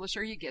one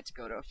publisher, you get to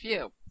go to a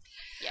few.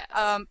 Yes.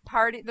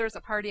 There's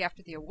a party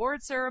after the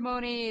award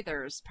ceremony.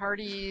 There's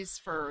parties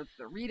for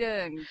the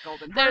Rita and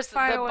Golden Heart There's the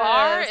finalists.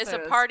 bar is a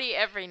There's- party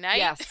every night.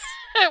 Yes.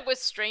 With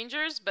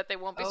strangers, but they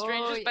won't be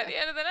strangers by the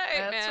end of the night,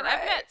 That's man. right.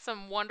 I've met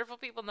some wonderful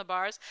people in the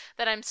bars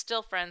that I'm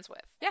still friends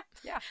with. Yeah,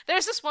 yeah.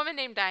 There's this woman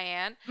named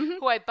Diane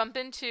who I bump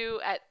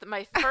into at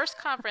my first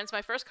conference.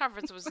 My first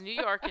conference was in New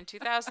York in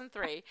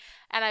 2003,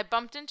 and I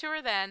bumped into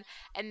her then.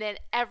 And then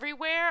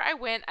everywhere I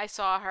went, I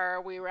saw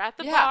her. We were at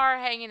the bar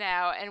hanging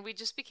out, and we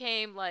just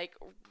became like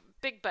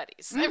big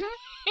buddies. I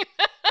mean,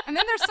 And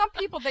then there's some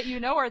people that you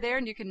know are there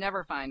and you can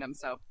never find them,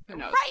 so who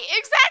knows? Right,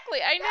 exactly.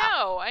 I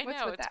know.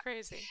 What's with It's that?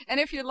 crazy. And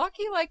if you're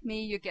lucky like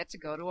me, you get to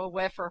go to a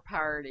Whiffer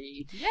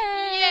party. Yay!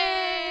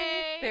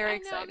 Yay! Very I know,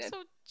 excited. I'm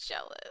so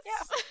jealous.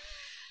 Yeah.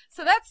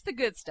 So that's the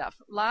good stuff.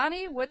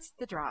 Lonnie, what's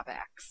the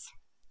drawbacks?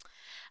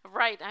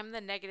 Right, I'm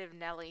the negative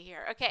Nelly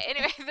here. Okay,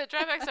 anyway, the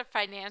drawbacks are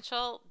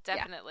financial,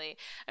 definitely.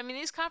 I mean,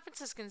 these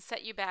conferences can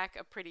set you back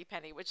a pretty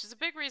penny, which is a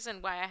big reason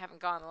why I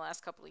haven't gone the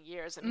last couple of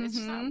years. I mean, it's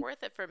just not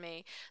worth it for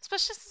me,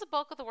 especially since the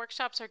bulk of the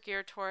workshops are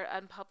geared toward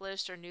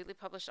unpublished or newly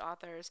published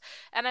authors.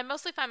 And I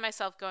mostly find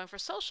myself going for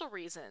social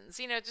reasons,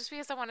 you know, just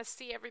because I want to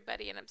see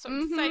everybody and I'm so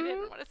excited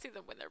and want to see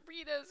them win their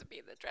Ritas and be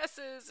in the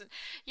dresses. And,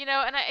 you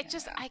know, and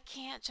I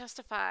can't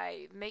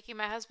justify making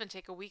my husband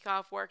take a week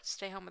off work to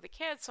stay home with the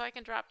kids so I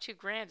can drop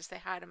 $2,000 to say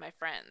hi to my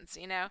friends,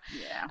 you know?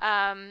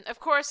 Yeah.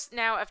 Of course,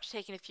 now after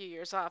taking a few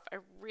years off, I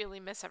really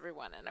miss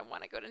everyone and I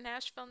want to go to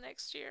Nashville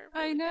next year.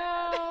 I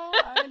know.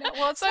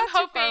 Well, it's so I'm not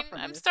too far hoping, from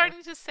I'm you, so-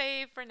 starting to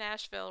save for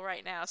Nashville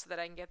right now so that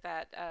I can get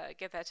that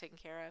taken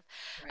care of.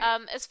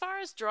 Right. As far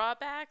as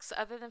drawbacks,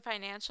 other than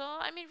financial,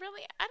 I mean,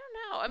 really, I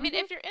don't know. I mean,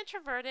 if you're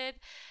introverted,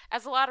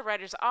 as a lot of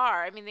writers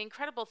are, I mean, the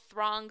incredible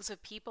throngs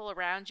of people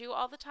around you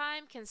all the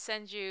time can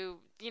send you,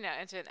 you know,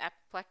 into an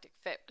apoplectic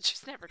fit, which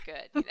is never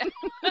good, you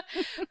know.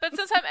 But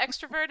since I'm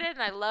extroverted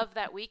and I love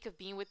that week of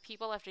being with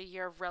people after a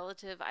year of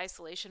relative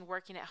isolation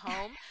working at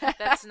home,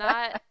 that's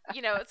not,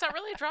 you know, it's not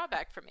really a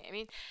drawback for me. I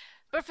mean,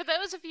 but for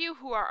those of you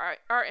who are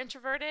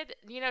introverted,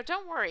 you know,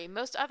 don't worry.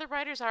 Most other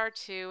writers are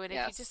too. And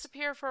if you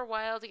disappear for a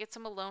while to get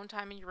some alone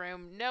time in your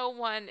room, no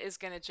one is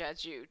going to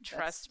judge you.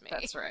 Trust me.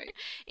 That's right.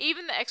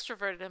 Even the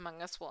extroverted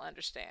among us will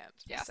understand.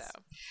 Yes. So.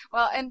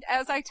 Well, and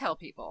as I tell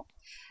people,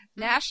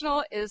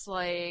 National is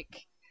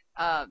like,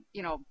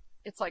 you know,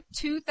 it's like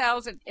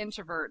 2,000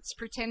 introverts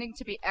pretending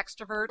to be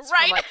extroverts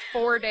for like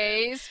 4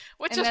 days.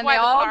 Which and is then why they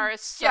the all- bar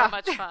is so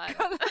much fun.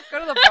 Go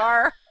to the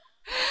bar.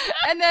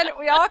 And then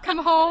we all come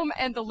home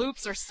and the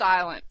loops are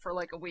silent for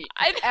like a week.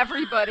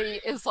 Everybody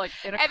is like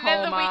in a coma. And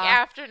then the week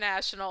after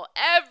National,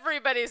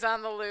 everybody's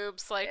on the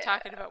loops, like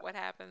talking about what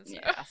happens.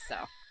 Yeah, so.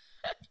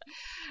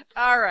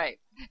 All right.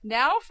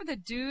 Now for the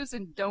do's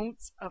and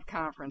don'ts of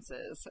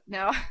conferences.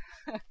 Now,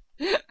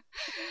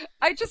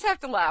 I just have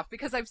to laugh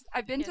because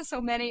I've been to so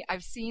many,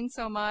 I've seen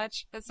so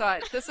much. So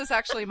this is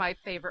actually my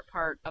favorite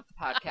part of the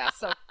podcast.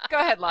 So go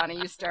ahead, Lonnie,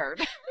 you start.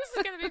 This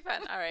is going to be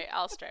fun. All right,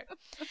 I'll start.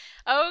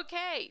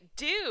 Okay,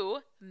 do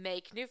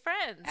make new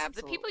friends.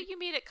 Absolutely. The people you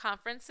meet at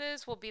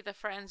conferences will be the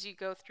friends you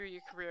go through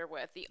your career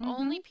with. The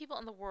only people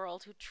in the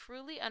world who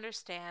truly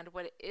understand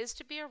what it is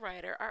to be a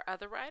writer are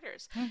other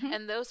writers.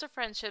 And those are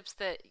friendships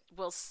that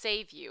will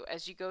save you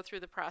as you go through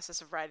the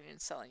process of writing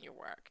and selling your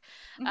work.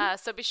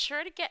 So be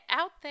sure to get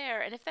out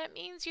there. And if that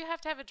means you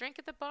have to have a drink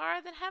at the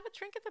bar, then have a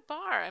drink at the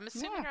bar. I'm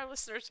assuming our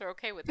listeners are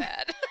okay with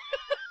that.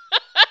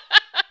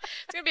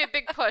 It's going to be a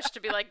big push to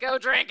be like, go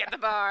drink at the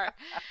bar.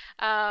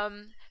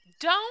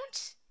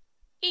 Don't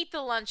eat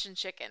the luncheon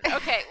chicken.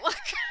 Okay, look.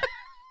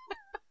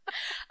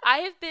 I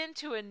have been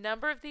to a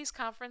number of these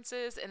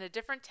conferences in a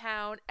different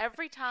town,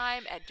 every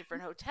time at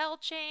different hotel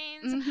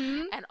chains.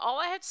 Mm-hmm. And all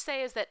I have to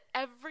say is that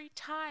every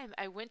time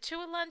I went to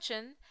a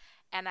luncheon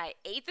and I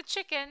ate the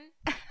chicken,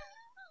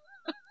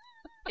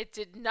 it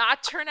did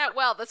not turn out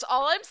well. That's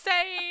all I'm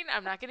saying.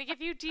 I'm not going to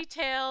give you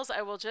details.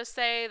 I will just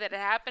say that it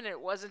happened and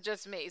it wasn't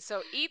just me.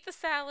 So eat the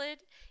salad,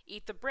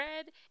 eat the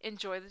bread,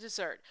 enjoy the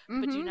dessert.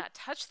 Mm-hmm. But do not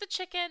touch the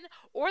chicken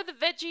or the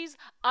veggies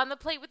on the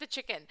plate with the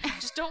chicken.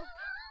 Just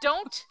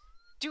don't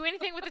do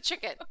anything with the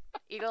chicken.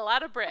 Eat a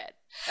lot of bread.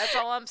 That's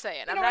all I'm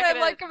saying. You I'm know not what I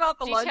going like to about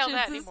the detail luncheons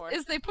that anymore.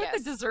 is they put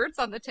Yes. the desserts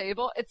on the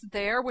table. It's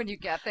there when you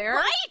get there.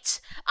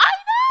 Right? I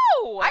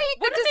know. I eat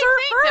What the do they dessert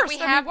think, that first.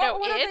 we I have mean, no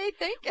what are id? they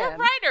thinking? We're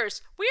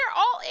writers. We are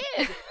all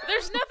id.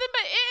 There's nothing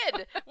but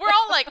id. We're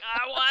all like,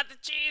 I want the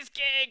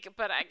cheesecake,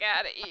 but I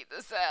gotta eat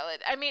the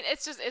salad. I mean,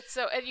 it's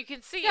so, and you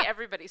can see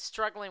everybody's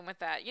struggling with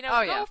that. You know,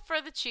 go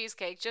for the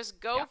cheesecake. Just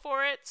go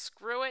for it.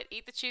 Screw it.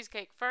 Eat the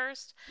cheesecake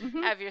first.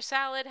 Mm-hmm. Have your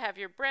salad. Have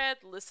your bread.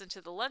 Listen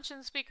to the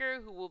luncheon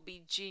speaker, who will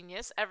be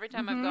genius every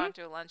time I've gone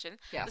to a luncheon.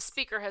 Yes. The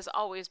speaker has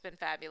always been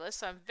fabulous,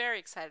 so I'm very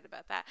excited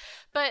about that.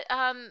 But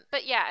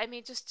yeah, I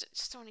mean, just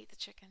don't eat the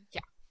chicken.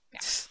 Yeah.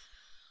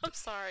 I'm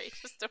sorry,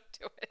 just don't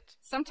do it.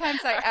 Sometimes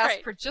I All ask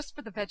right. for just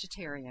for the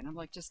vegetarian. I'm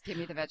like, just give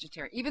me the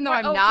vegetarian, even though Or-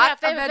 I'm oh, not yeah, if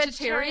they a have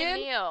vegetarian.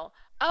 meal.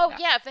 Oh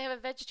yeah, if they have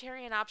a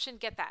vegetarian option,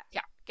 get that.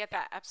 Yeah. Get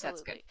that, absolutely.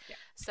 That's good. Yeah.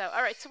 So,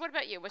 all right. So, what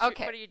about you? What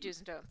are your do's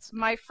and don'ts?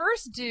 My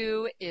first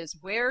do is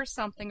wear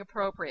something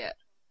appropriate.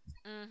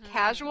 Mm-hmm.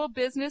 Casual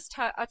business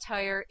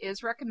attire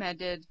is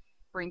recommended.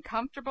 Bring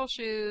comfortable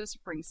shoes.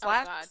 Bring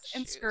slacks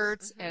and shoes.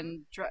 skirts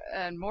and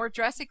more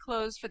dressy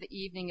clothes for the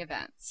evening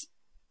events.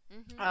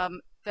 Mm-hmm.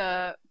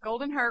 The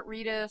Golden Heart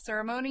Rita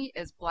ceremony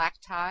is black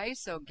tie,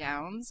 so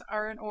gowns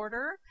are in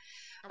order.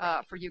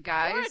 For you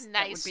guys, Or a that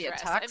nice would be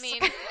dress. a tux. I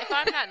mean, if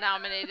I'm not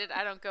nominated,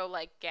 I don't go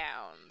like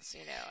gowns.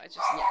 You know, I just.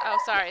 Oh,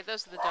 sorry,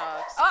 those are the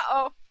dogs.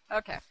 Uh-oh.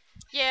 Okay.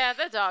 Yeah,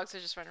 the dogs are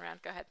just running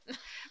around. Go ahead.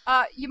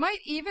 You might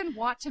even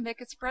want to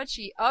make a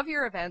spreadsheet of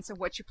your events and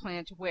what you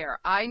plan to wear.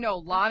 I know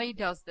Lonnie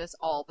does this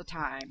all the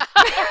time.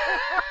 Right.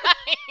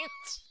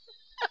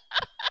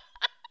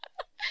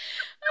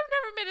 I've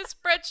never made a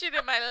spreadsheet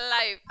in my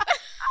life.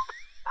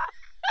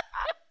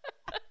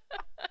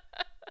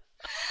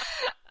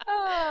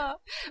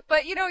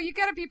 But you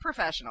got to be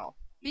professional.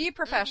 Be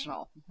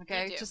professional,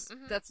 okay? You do. Just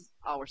that's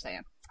all we're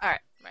saying. All right.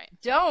 Right.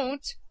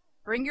 Don't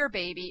bring your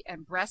baby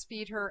and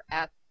breastfeed her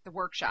at the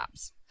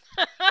workshops.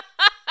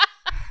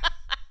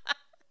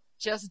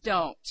 Just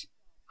don't.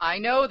 I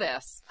know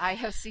this. I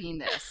have seen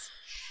this.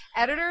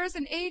 Editors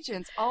and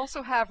agents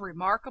also have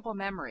remarkable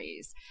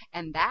memories,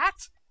 and that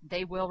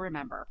they will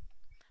remember.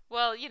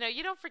 Well, you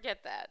don't forget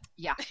that.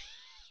 Yeah.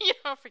 You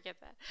don't forget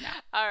that. No.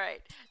 All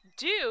right.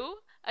 Do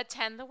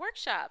attend the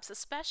workshops,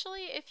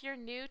 especially if you're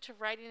new to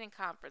writing and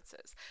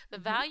conferences. The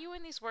value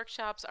in these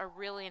workshops are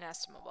really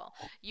inestimable.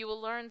 You will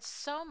learn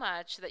so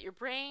much that your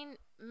brain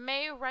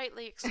may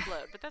rightly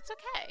explode, but that's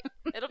okay.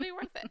 It'll be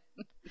worth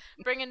it.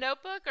 Bring a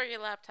notebook or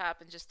your laptop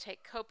and just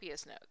take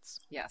copious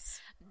notes. Yes.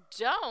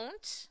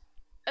 Don't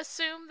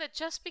assume that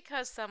just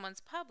because someone's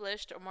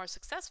published or more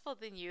successful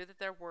than you, that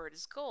their word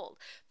is gold.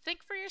 Think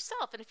for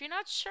yourself, and if you're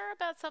not sure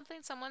about something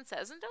someone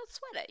says, and don't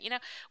sweat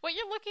it. What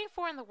you're looking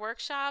for in the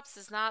workshops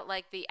is not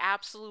like the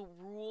absolute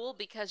rule,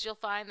 because you'll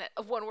find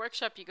that one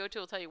workshop you go to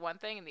will tell you one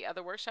thing and the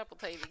other workshop will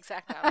tell you the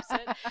exact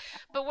opposite.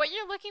 But what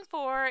you're looking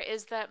for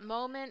is that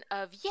moment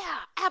of, yeah,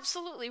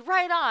 absolutely,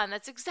 right on,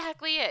 that's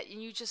exactly it,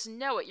 and you just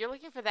know it. You're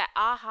looking for that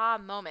aha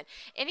moment.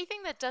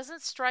 Anything that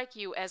doesn't strike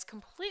you as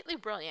completely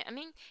brilliant, I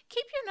mean,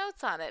 keep your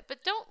notes on it,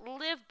 but don't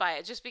live by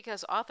it just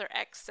because author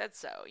X said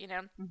so.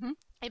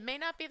 It may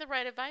not be the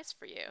right advice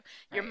for you.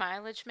 Your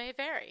mileage may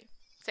vary.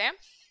 Sam?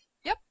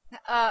 Yep.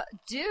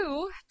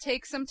 Do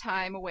take some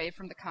time away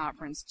from the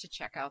conference to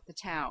check out the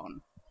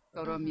town.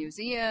 Go to a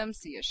museum,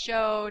 see a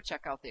show,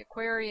 check out the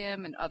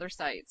aquarium and other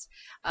sites.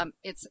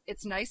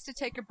 It's nice to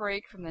take a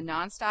break from the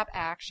nonstop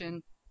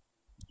action,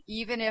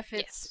 even if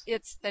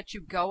it's that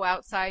you go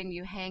outside and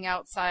you hang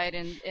outside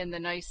in the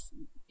nice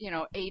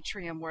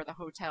atrium where the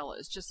hotel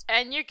is.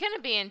 And you're going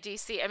to be in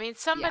D.C. I mean,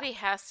 somebody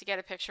has to get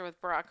a picture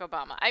with Barack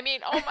Obama. I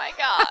mean, oh my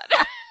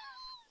God.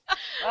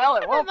 Well,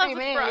 it won't I'm be in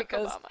love me with Barack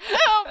because Obama.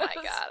 Oh my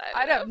God,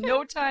 I'd have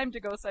no time to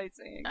go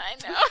sightseeing. I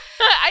know.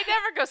 I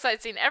never go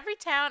sightseeing. Every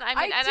town, I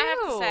mean, I and I have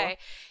to do. say,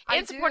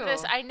 in support of do.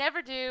 this, I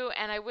never do,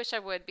 and I wish I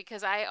would,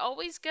 because I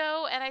always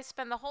go and I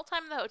spend the whole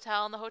time in the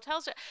hotel, and the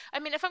hotels are, I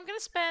mean, if I'm going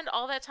to spend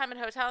all that time in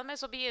a hotel, I might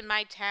as well be in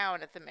my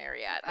town at the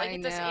Marriott. Like, I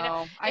it doesn't,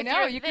 know. I if know.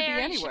 you're You could be there,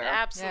 anywhere. You should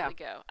absolutely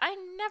go. I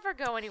never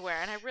go anywhere,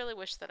 and I really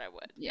wish that I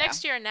would. Yeah.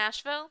 Next year in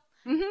Nashville,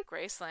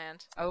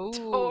 Graceland. Oh,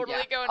 Totally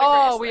yeah. going to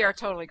Oh, Graceland. we are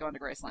totally going to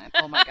Graceland.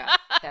 Oh my God,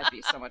 that'd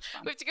be so much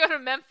fun. We have to go to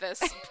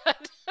Memphis,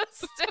 but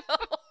still.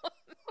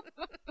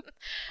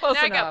 Close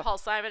now I enough. got Paul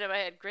Simon in my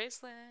head.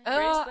 Graceland. Oh,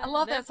 Graceland, I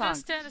love that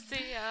Memphis, song.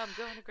 Tennessee. I'm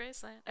going to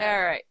Graceland.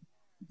 All right.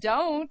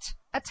 Don't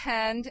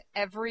attend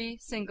every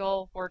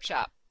single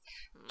workshop.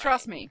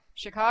 Trust me,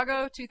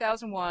 Chicago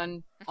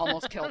 2001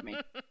 almost killed me.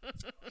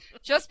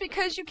 Just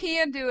because you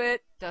can do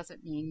it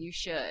doesn't mean you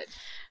should.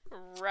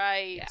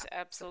 Right, Yeah.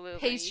 absolutely.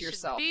 Pace You should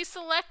yourself. be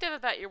selective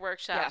about your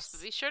workshops. Yes.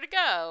 But be sure to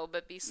go,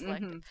 but be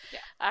selective. Yeah.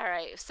 All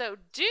right, so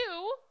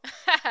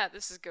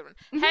this is a good one.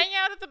 Hang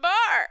out at the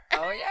bar.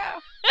 Oh,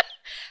 yeah.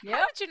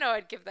 How did you know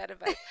I'd give that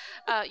advice?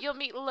 You'll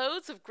meet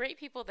loads of great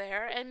people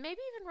there, and maybe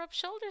even rub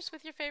shoulders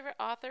with your favorite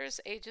authors,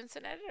 agents,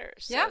 and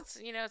editors. So Yeah.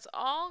 it's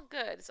all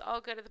good. It's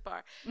all good at the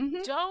bar.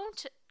 Mhm.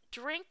 Don't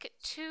drink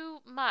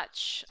too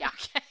much. Yeah.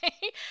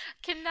 Okay,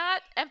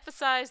 cannot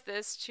emphasize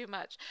this too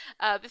much.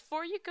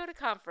 Before you go to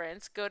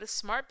conference, go to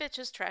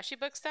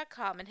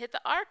smartbitchestrashybooks.com and hit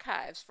the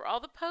archives for all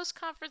the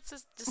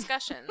post-conference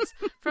discussions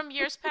from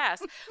years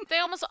past. They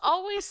almost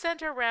always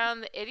center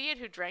around the idiot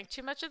who drank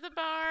too much at the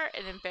bar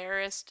and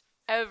embarrassed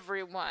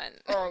everyone.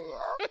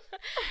 Oh,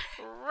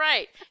 yeah.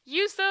 Right.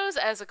 Use those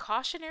as a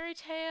cautionary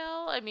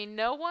tale. I mean,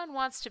 no one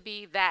wants to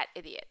be that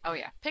idiot. Oh,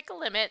 yeah. Pick a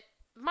limit.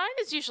 Mine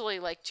is usually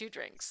like 2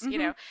 drinks, Mm-hmm. you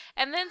know,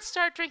 and then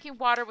start drinking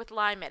water with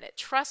lime in it.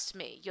 Trust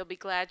me, you'll be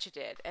glad you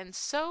did. And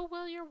so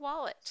will your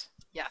wallet.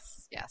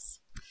 Yes, yes.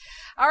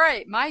 All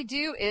right, my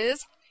do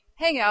is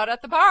hang out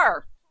at the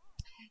bar.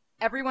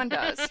 Everyone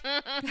does.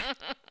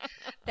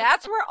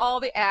 That's where all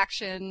the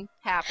action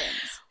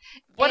happens.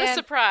 What a And-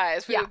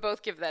 surprise. We yeah. would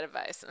both give that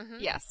advice.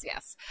 Mhm. Yes,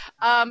 yes.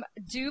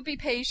 Do be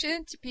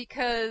patient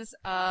because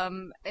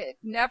it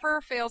never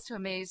fails to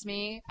amaze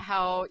me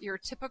how your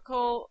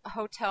typical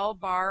hotel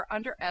bar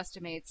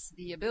underestimates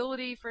the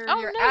ability for Oh,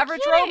 your no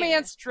average kidding.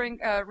 romance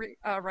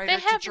writer They to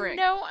have drink.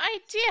 no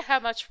idea how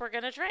much we're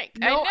going to drink.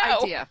 No I know.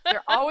 idea.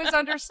 They're always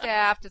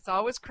understaffed. It's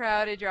always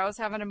crowded. You're always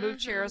having to move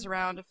chairs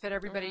around to fit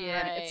everybody in.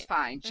 It's Right.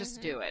 fine.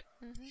 Just do it.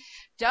 Mhm.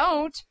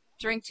 Don't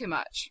drink too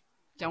much.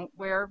 Don't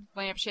wear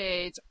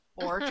lampshades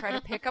or try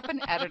to pick up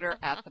an editor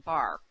at the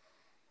bar.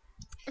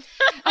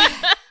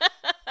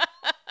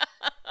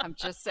 I'm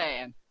just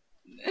saying.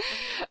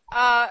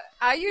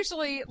 I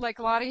usually, like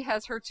Lottie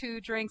has her 2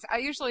 drinks. I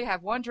usually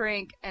have 1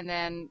 drink and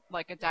then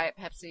like a Diet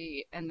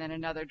Pepsi and then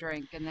another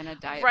drink and then a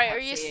Diet Pepsi. Right, or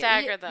you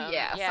stagger them.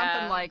 Yeah, Yeah.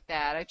 something like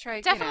that. I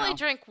try Definitely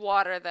drink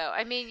water, though.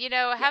 I mean,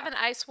 have an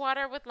ice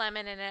water with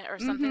lemon in it or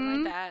something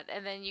Mhm. like that,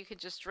 and then you can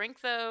just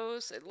drink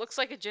those. It looks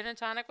like a gin and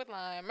tonic with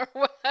lime or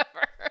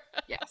whatever.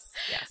 Yes,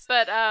 yes.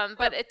 But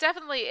it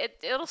definitely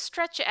it'll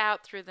stretch you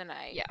out through the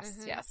night. Yes,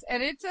 Mhm. yes.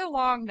 And it's a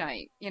long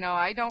night.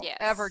 I don't Yes.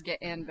 ever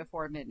get in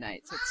before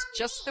midnight. So it's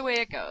just the way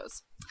it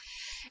goes.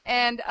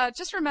 And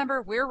just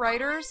remember, we're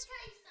writers.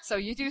 So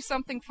you do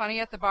something funny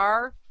at the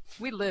bar,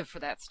 we live for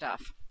that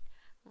stuff.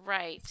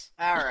 Right.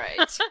 All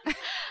right.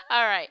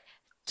 All right.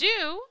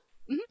 Do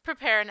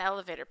prepare an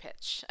elevator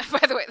pitch.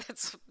 By the way,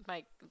 that's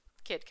my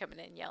kid coming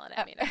in yelling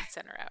at me and I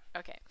sent her out.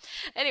 Okay.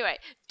 Anyway,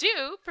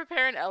 do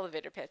prepare an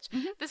elevator pitch.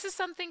 This is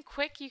something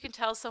quick you can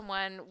tell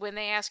someone when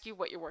they ask you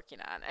what you're working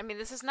on. I mean,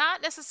 this is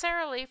not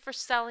necessarily for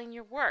selling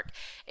your work.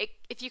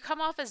 If you come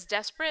off as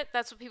desperate,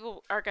 that's what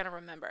people are going to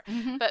remember.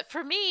 But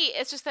for me,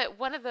 it's just that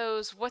one of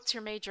those what's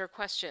your major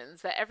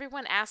questions that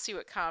everyone asks you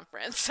at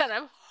conference, and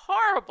I'm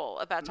horrible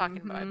about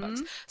talking about my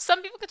books.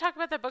 Some people can talk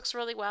about their books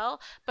really well,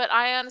 but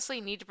I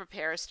honestly need to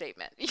prepare a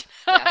statement.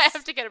 I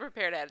have to get it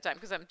prepared ahead of time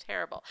because I'm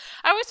terrible.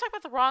 I always talk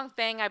about the wrong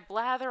thing. I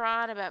blather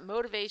on about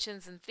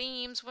motivations and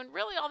themes when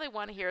really all they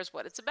want to hear is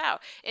what it's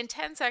about in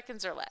 10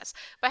 seconds or less.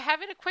 By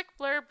having a quick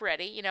blurb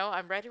ready,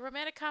 I'm writing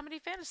romantic comedy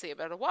fantasy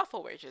about a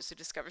waffle waitress who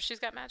discovers she's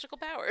got magical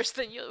powers,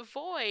 then you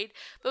avoid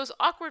those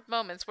awkward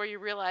moments where you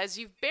realize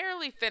you've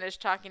barely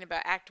finished talking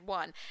about Act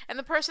 1 and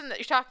the person that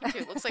you're talking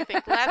to looks like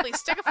they'd gladly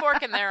stick a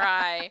fork in their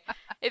eye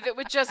if it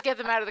would just get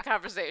them out of the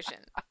conversation,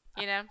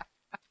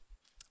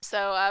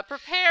 So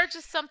prepare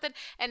just something,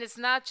 and it's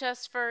not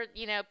just for,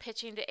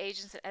 pitching to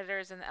agents and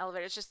editors in the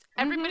elevator. It's just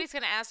everybody's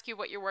going to ask you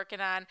what you're working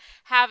on.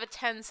 Have a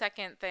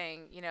 10-second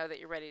thing, that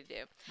you're ready to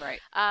do. Right.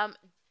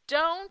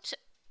 Don't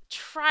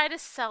try to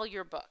sell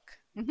your book.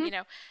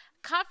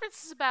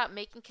 Conference is about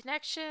making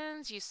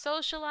connections, you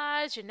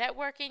socialize, you're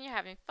networking, you're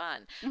having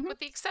fun. With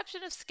the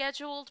exception of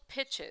scheduled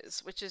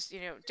pitches, which is,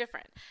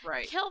 different.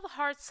 Right. Kill the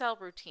hard sell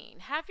routine.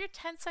 Have your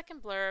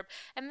 10-second blurb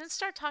and then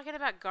start talking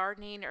about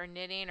gardening or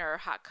knitting or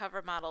hot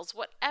cover models,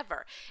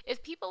 whatever.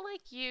 If people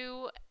like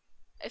you,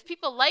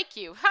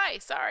 hi,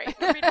 sorry,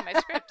 I'm reading my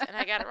script and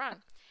I got it wrong.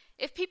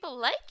 If people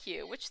like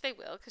you, which they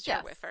will because you're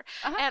a whiffer,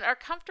 and are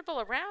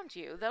comfortable around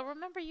you, they'll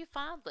remember you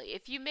fondly.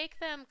 If you make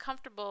them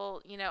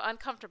comfortable,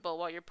 uncomfortable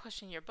while you're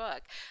pushing your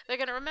book, they're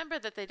going to remember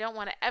that they don't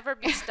want to ever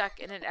be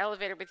stuck in an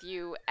elevator with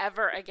you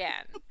ever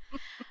again.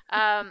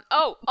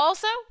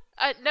 Also,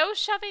 no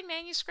shoving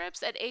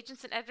manuscripts at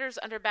agents and editors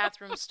under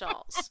bathroom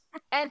stalls.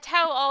 And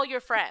tell all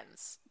your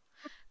friends.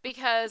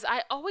 Because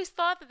I always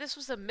thought that this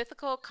was a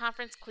mythical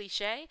conference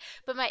cliche,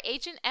 but my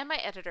agent and my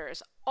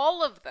editors,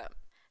 all of them,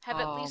 have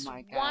at least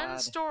one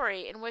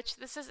story in which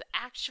this has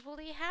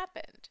actually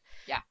happened.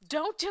 Yeah.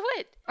 Don't do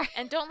it.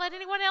 And don't let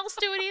anyone else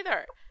do it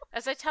either.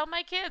 As I tell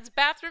my kids,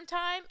 bathroom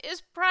time is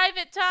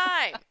private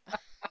time.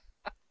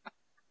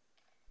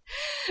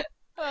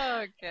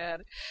 Oh,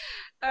 God.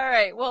 All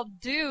right. Well,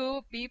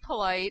 do be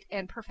polite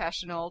and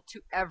professional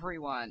to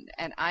everyone.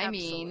 And I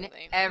mean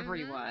Absolutely.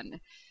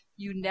 everyone.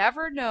 You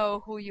never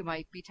know who you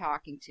might be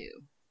talking to.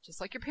 Just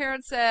like your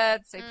parents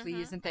said, say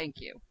please and thank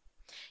you.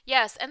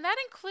 Yes, and that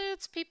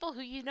includes people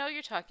who you know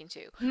you're talking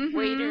to.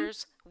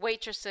 Waiters,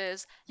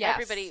 waitresses,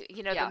 everybody,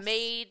 the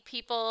maid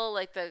people,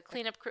 like the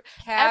cleanup crew.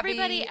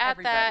 Everybody at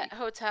that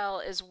hotel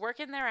is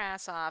working their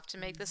ass off to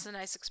make this a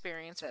nice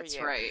experience for you. That's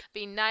right.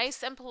 Be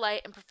nice and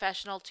polite and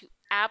professional to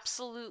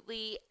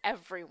absolutely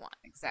everyone.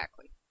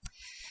 Exactly.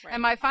 Right.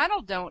 And my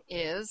final don't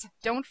is,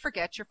 don't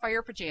forget your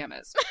fire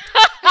pajamas.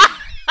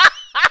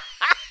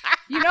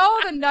 You know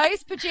the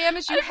nice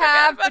pajamas you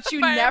have, but you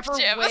never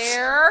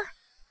wear?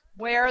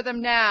 Wear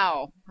them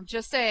now. I'm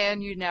just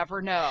saying, you never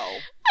know.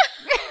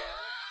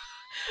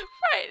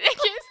 Right, in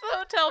case the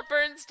hotel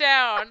burns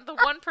down, the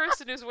one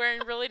person who's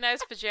wearing really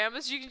nice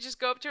pajamas, you can just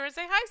go up to her and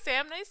say, "Hi,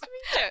 Sam, nice to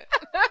meet you."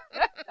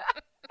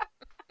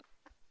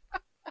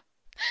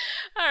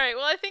 All right,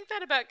 well, I think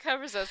that about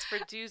covers us for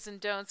do's and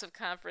don'ts of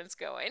conference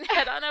going.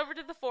 Head on over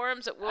to the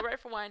forums at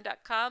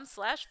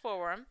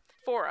willwriteforwine.com/forum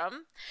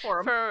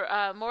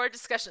for more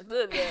discussion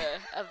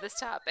of this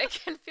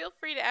topic, and feel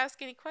free to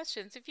ask any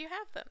questions if you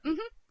have them.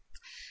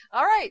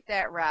 All right,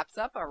 that wraps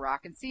up our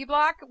Rock and C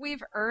block.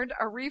 We've earned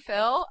a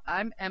refill.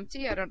 I'm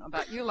empty. I don't know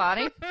about you,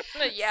 Lonnie.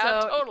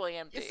 Yeah, totally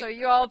empty. So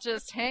you all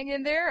just hang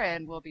in there,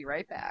 and we'll be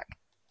right back.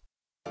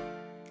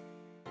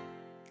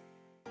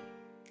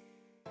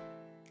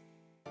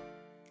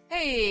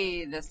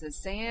 Hey, this is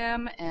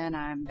Sam, and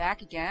I'm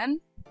back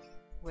again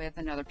with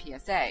another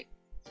PSA.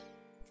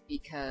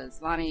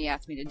 Because Lonnie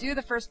asked me to do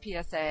the first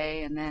PSA,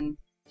 and then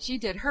she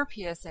did her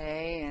PSA,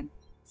 and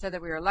said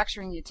that we were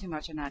lecturing you too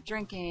much on not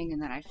drinking,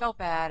 and then I felt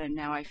bad, and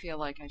now I feel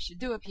like I should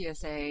do a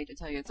PSA to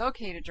tell you it's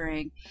okay to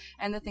drink,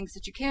 and the things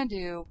that you can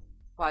do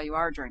while you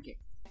are drinking.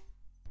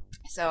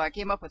 So I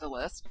came up with a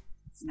list.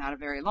 It's not a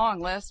very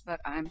long list, but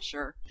I'm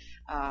sure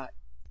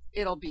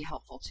it'll be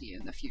helpful to you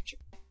in the future.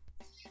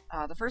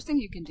 The first thing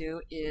you can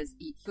do is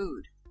eat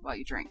food while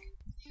you drink.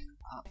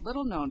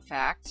 Little known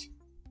fact,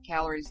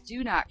 calories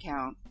do not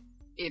count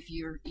if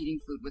you're eating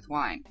food with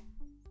wine.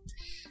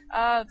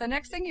 The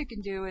next thing you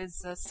can do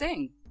is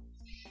sing.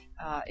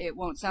 It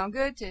won't sound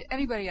good to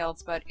anybody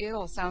else, but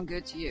it'll sound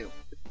good to you.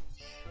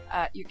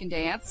 You can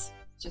dance.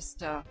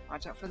 Just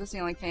watch out for the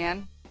ceiling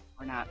fan.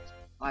 We're not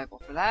liable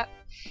for that.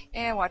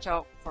 And watch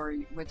out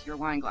with your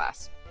wine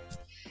glass.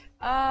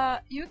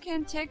 You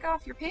can take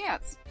off your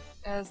pants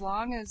as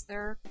long as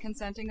there are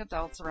consenting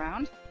adults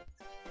around.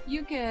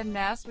 You can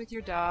mess with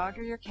your dog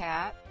or your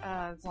cat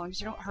as long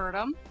as you don't hurt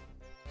them.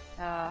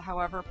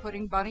 However,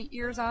 putting bunny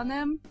ears on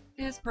them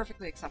is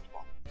perfectly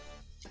acceptable.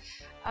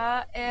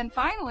 And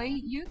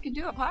finally, you can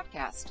do a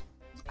podcast.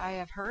 I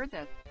have heard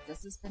that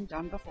this has been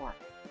done before.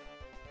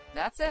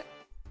 That's it.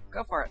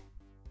 Go for it.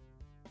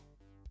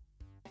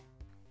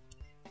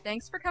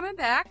 Thanks for coming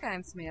back.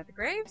 I'm Samantha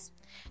Graves.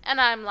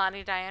 And I'm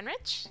Lonnie Diane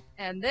Rich.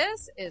 And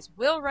this is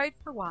Will Write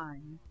for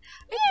Wine.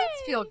 It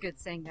does feel good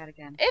saying that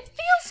again. It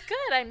feels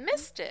good. I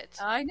missed it.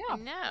 I know. I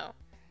know.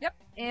 Yep.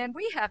 And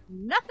we have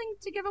nothing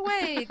to give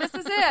away. This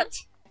is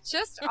it.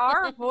 Just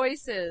our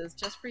voices,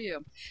 just for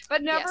you.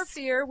 But never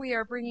fear, we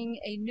are bringing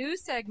a new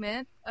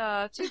segment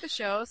to the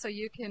show so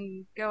you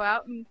can go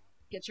out and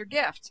get your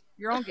gift,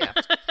 your own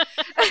gift.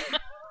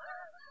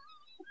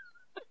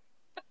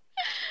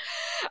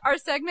 Our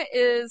segment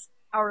is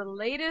our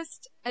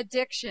latest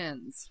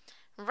addictions.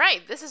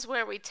 Right. This is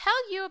where we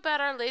tell you about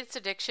our latest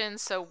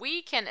addictions so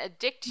we can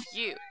addict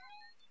you.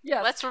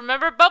 Yes. Let's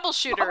remember Bubble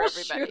Shooter,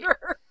 everybody.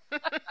 Shooter.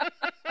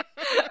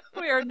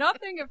 We are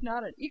nothing if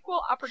not an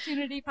equal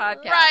opportunity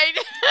podcast. Right.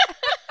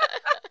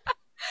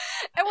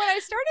 And when I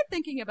started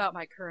thinking about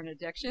my current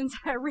addictions,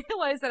 I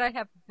realized that I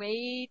have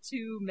way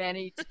too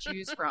many to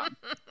choose from.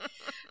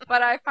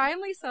 But I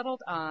finally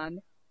settled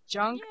on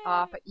junk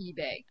off of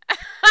eBay.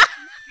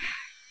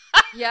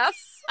 Yes,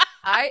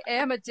 I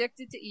am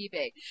addicted to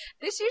eBay.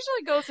 This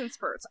usually goes in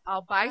spurts.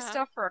 I'll buy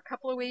stuff for a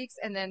couple of weeks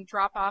and then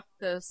drop off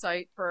the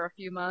site for a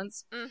few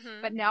months.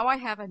 But now I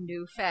have a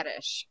new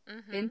fetish.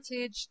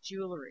 Vintage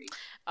jewelry.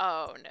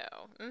 Oh,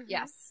 no.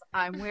 Yes,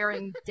 I'm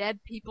wearing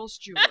dead people's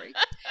jewelry.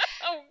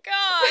 Oh,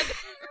 God.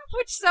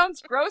 Which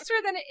sounds grosser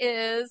than it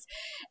is.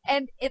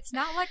 And it's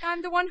not like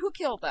I'm the one who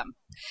killed them.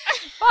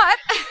 But...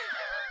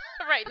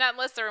 Right, not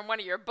unless they're in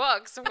one of your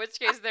books, in which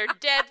case they're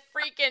dead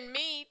freaking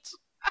meat.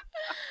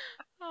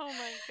 Oh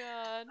my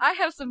God. I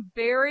have some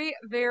very,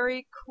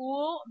 very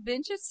cool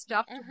vintage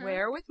stuff to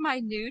wear with my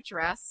new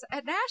dress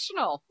at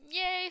National.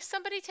 Yay,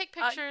 somebody take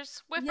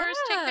pictures. Whiffers,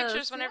 take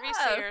pictures whenever you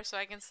see her so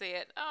I can see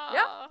it. Aww.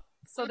 Yep.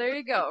 So there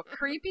you go.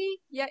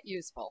 Creepy, yet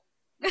useful.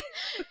 You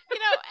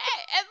know,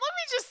 and let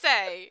me just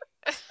say,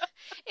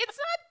 it's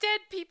not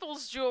dead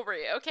people's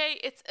jewelry, okay?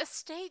 It's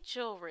estate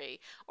jewelry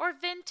or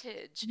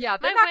vintage. Yeah,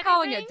 they're not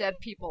calling it dead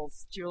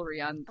people's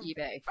jewelry on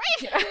eBay.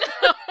 Right?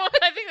 No,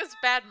 I think that's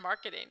bad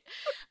marketing.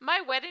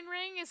 My wedding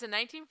ring is a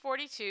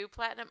 1942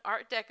 platinum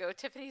Art Deco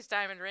Tiffany's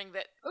diamond ring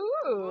that...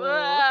 Ooh.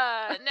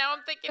 Now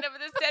I'm thinking of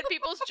this dead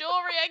people's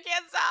jewelry. I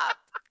can't stop.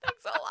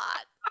 Thanks a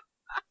lot.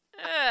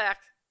 Ugh.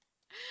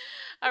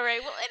 All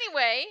right. Well,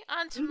 anyway,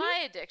 on to my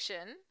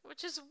addiction,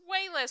 which is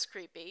way less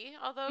creepy,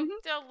 although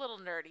a little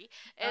nerdy.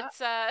 It's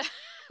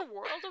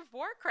World of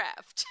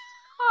Warcraft.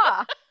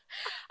 Huh.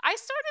 I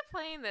started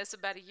playing this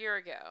about a year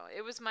ago.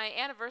 It was my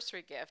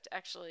anniversary gift,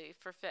 actually,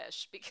 for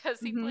Fish, because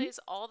he plays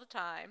all the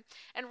time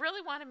and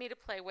really wanted me to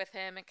play with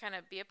him and kind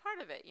of be a part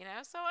of it, you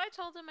know? So I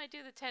told him I'd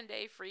do the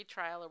 10-day free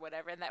trial or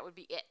whatever, and that would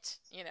be it.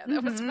 You know,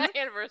 that was my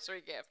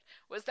anniversary gift,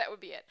 that would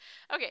be it.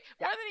 Okay,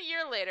 more than a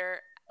year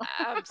later,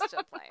 I'm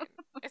still playing.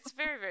 It's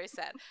very, very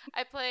sad.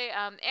 I play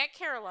Aunt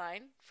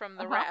Caroline from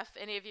the Ref.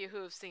 Any of you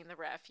who have seen the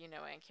Ref, you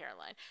know Aunt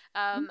Caroline.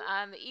 On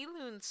the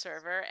Elune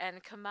server,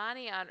 and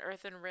Kamani on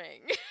Earthen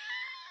Ring.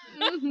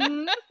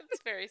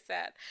 It's very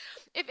sad.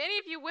 If any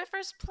of you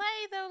whiffers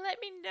play, though, let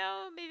me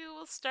know. Maybe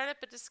we'll start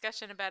up a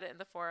discussion about it in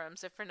the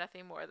forums, if for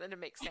nothing more than to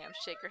make Sam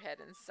shake her head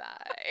and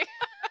sigh.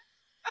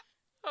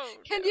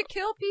 Can you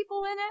kill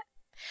people in it?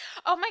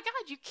 Oh my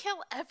God, you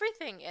kill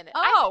everything in it.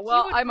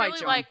 I might really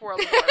join. like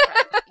World of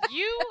Warcraft.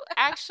 You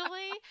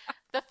actually,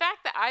 the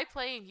fact that I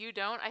play and you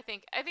don't, I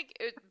think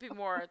it would be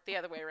more the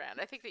other way around.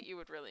 I think that you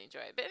would really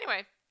enjoy it. But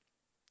anyway,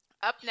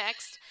 up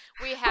next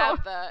we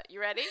have the. You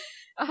ready?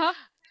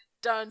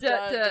 Dun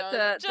dun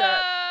dun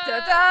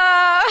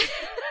dun.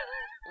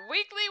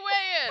 Weekly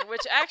weigh-in,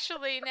 which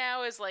actually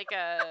now is like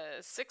a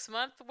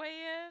 6-month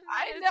weigh-in.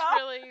 I It's know.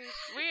 really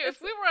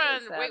if we were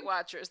on Weight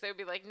Watchers, they would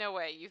be like, "No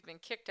way, you've been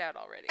kicked out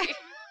already."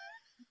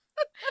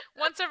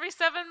 Once every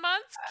 7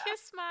 months,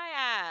 kiss my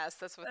ass.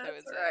 That's what they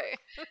would say.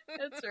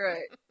 That's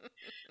right.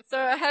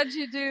 So how'd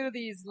you do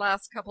these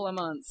last couple of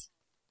months?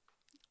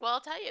 Well,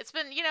 I'll tell you, it's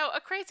been,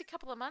 a crazy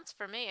couple of months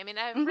for me. I mean,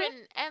 I've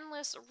written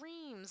endless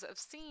reams of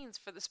scenes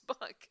for this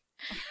book,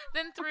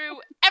 then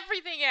threw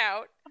everything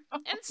out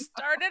and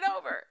started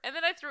over. And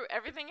then I threw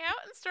everything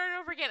out and started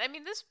over again. I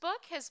mean, this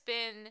book has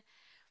been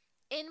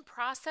in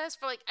process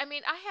for I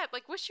had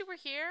Wish You Were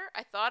Here.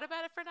 I thought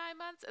about it for 9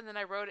 months, and then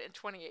I wrote it in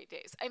 28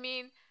 days. I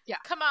mean,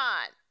 come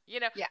on.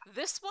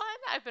 This one,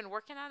 I've been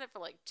working on it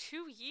for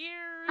 2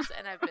 years,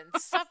 and I've been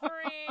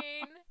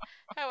suffering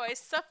how I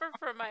suffer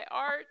for my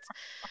art.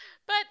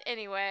 But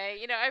anyway,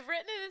 I've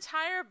written an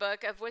entire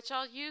book, of which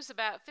I'll use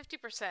about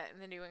 50% in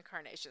the new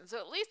incarnation. So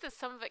at least that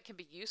some of it can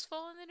be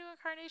useful in the new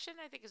incarnation,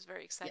 I think is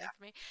very exciting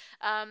for me.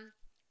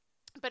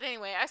 But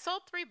anyway, I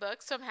sold 3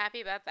 books, so I'm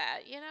happy about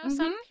that.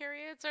 Some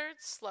periods are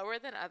slower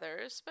than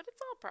others, but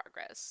it's all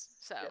progress.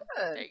 So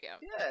there you go.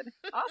 Good.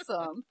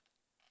 Awesome.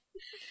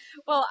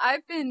 Well,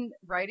 I've been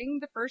writing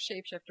the first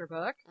Shapeshifter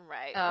book,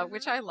 right?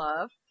 Which I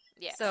love.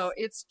 Yes. So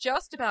it's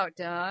just about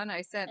done.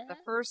 I sent the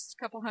first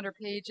couple hundred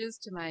pages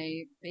to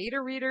my beta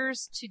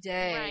readers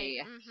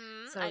today. Right.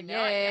 So I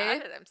know, yay! I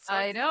got it. I'm so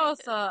I know.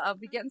 excited. So I'll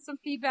be getting some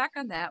feedback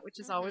on that, which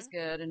is always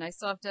good. And I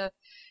still have to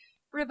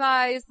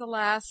revise the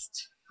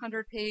last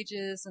 100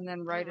 pages and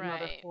then write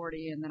another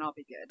 40, and then I'll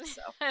be good.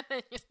 So And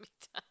then you'll be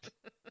done.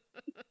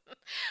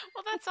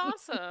 Well, that's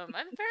awesome.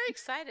 I'm very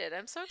excited.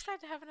 I'm so excited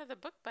to have another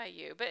book by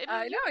you. But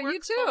I know, you work you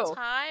too. full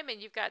time,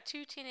 and you've got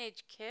 2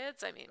 teenage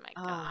kids. I mean, my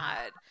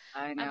God.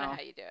 I know. I don't know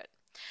how you do it.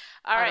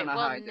 All I right. don't know how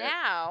Well, I do it.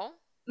 now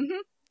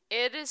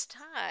it is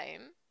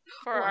time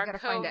for I our gotta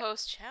find it.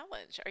 co-host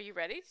challenge. Are you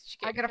ready? Did you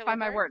get I gotta your find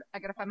my killer word. I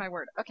gotta find my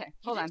word. Okay,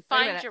 hold You on. didn't Wait a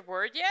find minute. your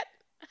word yet?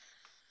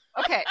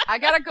 Okay, I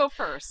gotta go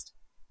first.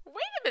 Wait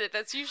a minute.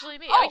 That's usually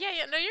me. Oh. Oh,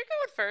 yeah. No, you're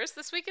going first.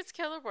 This week it's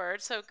killer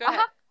word, so go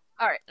ahead.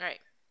 All right. All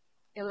right.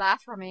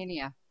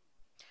 Elathromania.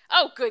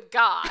 Oh, good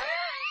God.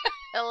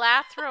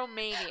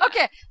 Elathromania.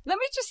 Okay, let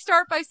me just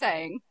start by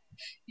saying,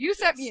 you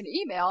sent me an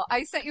email.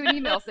 I sent you an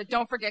email that said,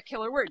 don't forget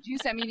killer words. You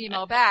sent me an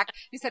email back.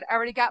 You said, I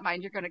already got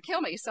mine. You're going to kill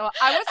me. So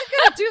I wasn't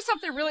going to do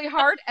something really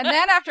hard. And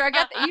then after I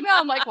got the email,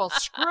 I'm like, well,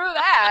 screw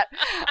that.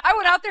 I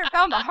went out there and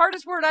found the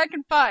hardest word I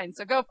can find.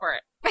 So go for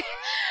it.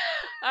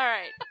 All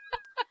right.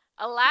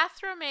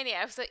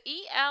 Elathromania. So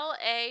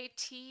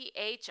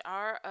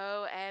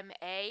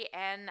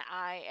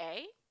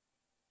Elathromania.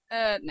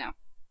 No.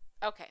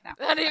 Okay. No.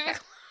 Not even Okay.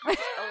 close.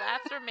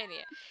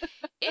 Elathromania.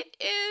 It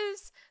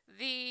is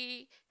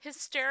the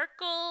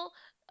hysterical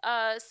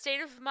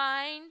state of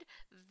mind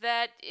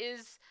that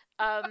is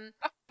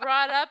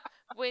brought up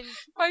when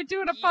By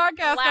doing a you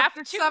podcast laugh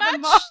after too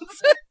 7 much.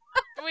 months.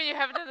 When you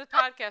haven't done the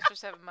podcast for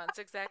 7 months,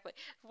 exactly.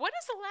 What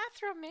is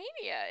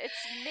elathromania?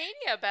 It's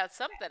mania about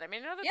something. I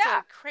mean, I know that's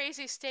Yeah. a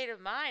crazy state of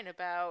mind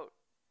about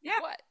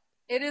what?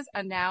 It is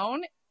a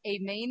noun, a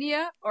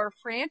mania, or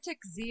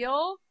frantic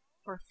zeal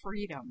for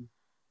freedom.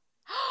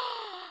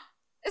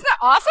 Isn't that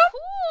awesome?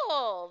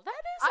 Cool. That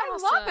is I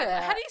awesome. love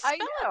it. How do you spell I it,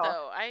 know.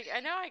 though? I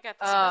know I got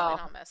the spelling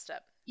all messed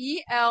up.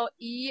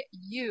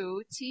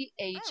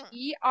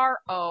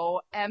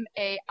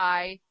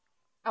 ELEUTHEROMAI.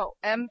 Oh,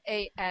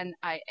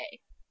 MANIA.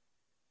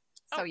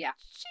 So, yeah.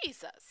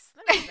 Jesus.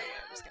 There was no way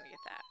I was going to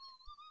get that.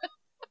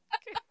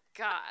 Good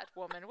God,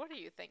 woman. What are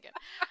you thinking?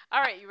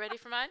 All right. You ready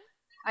for mine?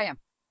 I am.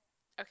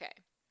 Okay.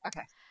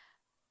 Okay.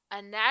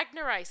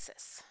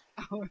 Anagnorisis.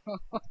 Oh, my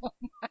God.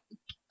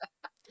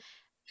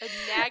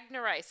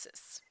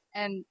 Anagnorisis.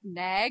 And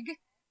nag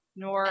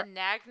nor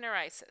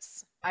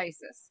Anagnorisis.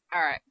 ISIS.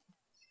 All right.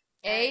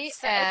 It's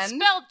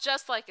spelled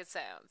just like it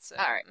sounds. So.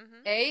 All right.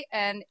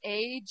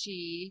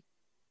 ANAGNORISIS.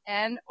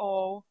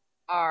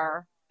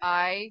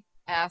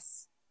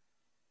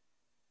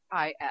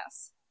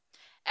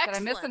 Did I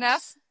miss an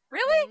S?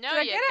 Really? No, Did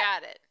I you get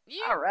got it.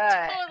 You All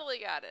right. totally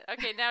got it.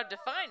 Okay, now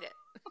define it.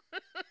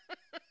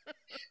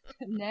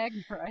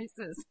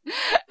 Nagnorisis.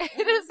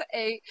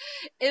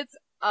 It's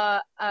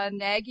a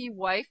naggy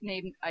wife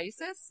named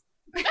Isis.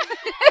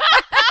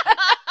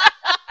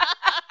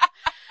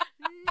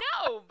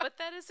 No, but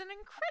that is an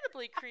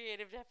incredibly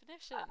creative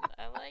definition.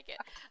 I like it.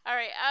 All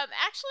right.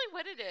 Actually,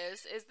 what it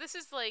is this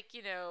is like,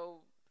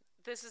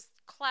 this is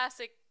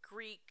classic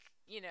Greek,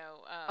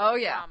 oh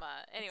yeah.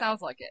 drama. Anyway,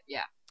 sounds like it.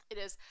 Yeah. It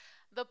is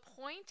the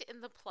point in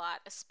the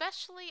plot,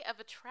 especially of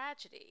a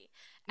tragedy,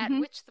 at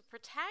which the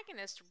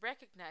protagonist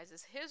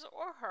recognizes his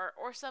or her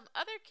or some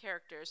other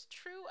character's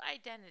true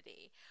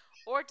identity,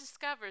 or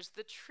discovers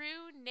the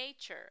true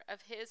nature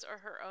of his or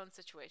her own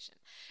situation.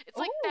 It's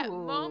like that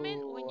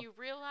moment when you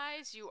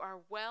realize you are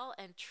well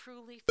and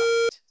truly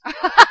fucked.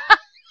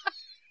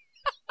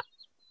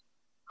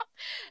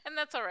 And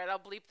that's all right. I'll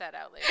bleep that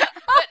out later.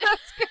 But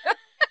That's good.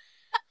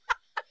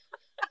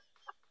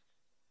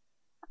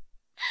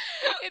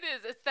 It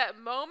is. It's that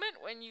moment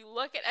when you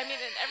look at, and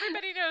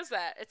everybody knows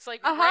that. It's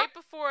like right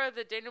before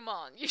the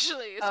denouement,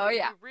 usually. Is when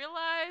you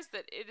realize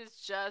that it is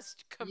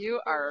just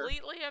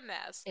completely a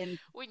mess.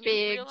 When you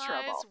realize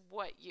trouble.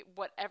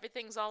 what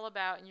everything's all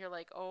about, and you're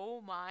like,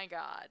 oh my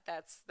God,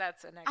 that's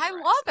an I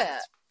love it.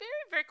 It's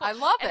very, very cool. I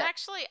love it. And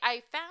actually,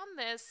 I found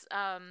this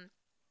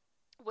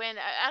when,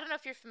 I don't know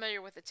if you're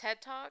familiar with the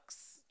TED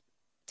Talks.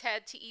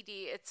 TED,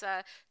 T-E-D, it's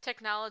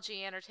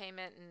technology,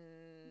 entertainment,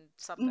 and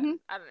something.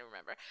 I don't even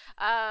remember.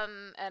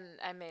 And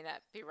I may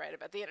not be right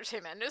about the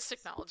entertainment and news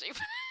technology,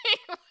 but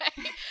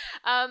anyway.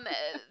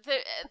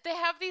 They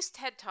have these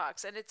TED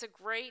Talks, and it's a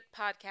great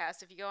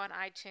podcast. If you go on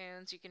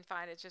iTunes, you can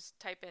find it. Just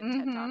type in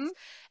TED Talks.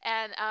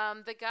 And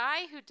the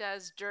guy who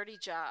does Dirty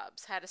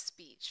Jobs had a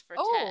speech for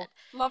TED.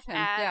 Love him.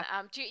 And,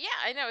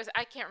 I know.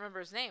 I can't remember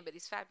his name, but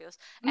he's fabulous.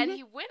 And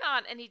he went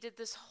on, and he did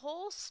this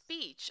whole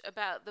speech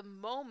about the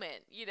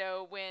moment,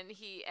 when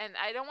and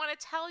I don't want to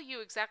tell you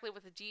exactly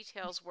what the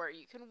details were.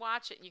 You can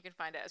watch it and you can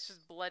find out. It's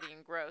just bloody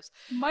and gross.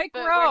 Mike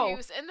But Rowe. when he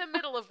was in the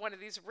middle of one of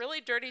these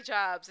really dirty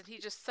jobs, and he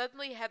just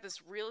suddenly had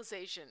this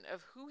realization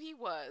of who he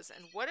was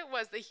and what it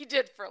was that he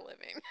did for a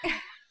living.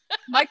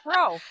 Mike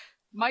Rowe.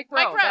 Mike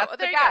Rowe. That's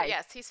there the you guy. go.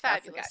 Yes, he's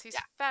fabulous. He's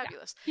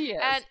fabulous. He is.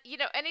 And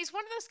and he's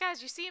one of those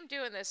guys. You see him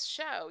doing this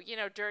show,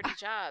 Dirty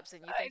Jobs,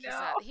 and you think he's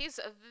not. He's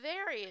a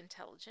very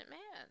intelligent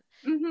man,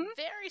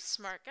 very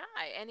smart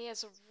guy, and he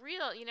has a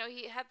real.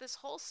 He had this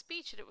whole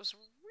speech, and it was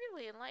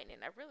really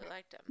enlightening. I really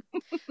liked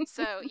him.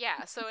 So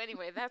yeah. So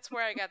anyway, that's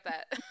where I got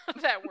that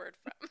that word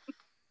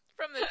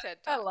from the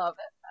TED Talk. I love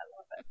it.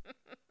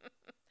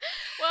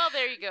 Well,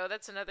 there you go.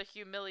 That's another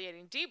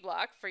humiliating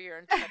D-block for your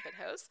intrepid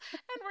host.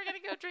 And we're going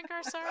to go drink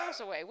our sorrows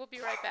away. We'll be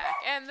right back.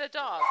 And the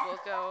dog will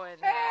go and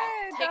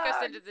take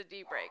us into the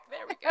D-break.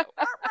 There we go.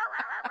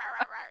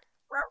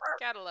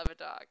 Gotta love a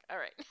dog. All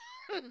right.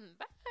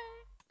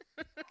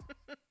 Bye.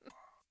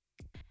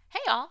 Hey,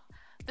 y'all.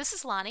 This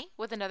is Lonnie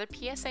with another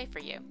PSA for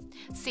you.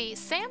 See,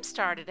 Sam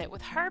started it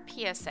with her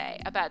PSA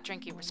about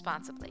drinking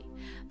responsibly.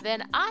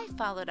 Then I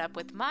followed up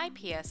with my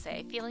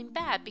PSA feeling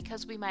bad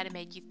because we might have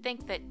made you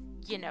think that,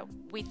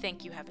 we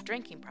think you have a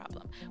drinking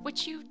problem,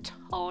 which you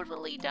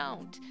totally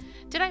don't.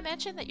 Did I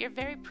mention that you're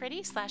very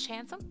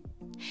pretty/handsome?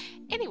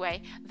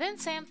 Anyway, then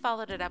Sam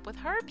followed it up with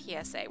her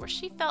PSA where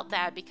she felt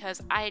bad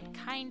because I had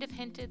kind of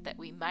hinted that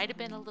we might have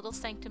been a little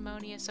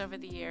sanctimonious over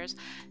the years.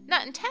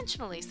 Not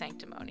intentionally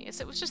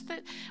sanctimonious, it was just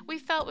that we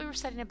felt we were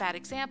setting a bad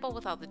example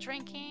with all the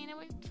drinking, and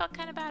we felt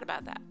kind of bad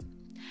about that.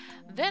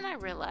 Then I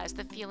realized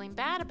that feeling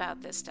bad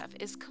about this stuff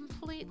is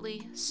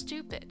completely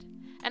stupid.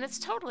 And it's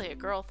totally a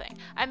girl thing.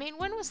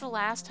 When was the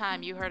last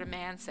time you heard a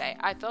man say,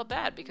 I felt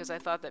bad because I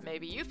thought that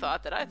maybe you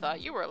thought that I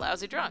thought you were a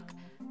lousy drunk?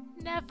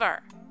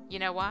 Never. You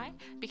know why?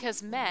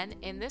 Because men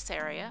in this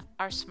area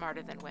are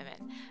smarter than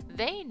women.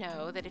 They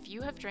know that if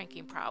you have a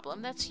drinking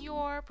problem, that's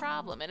your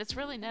problem, and it's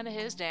really none of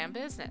his damn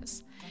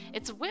business.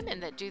 It's women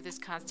that do this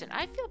constant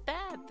I feel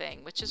bad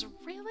thing, which is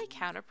really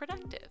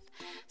counterproductive.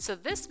 So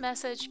this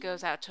message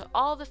goes out to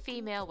all the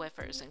female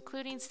whiffers,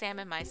 including Sam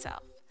and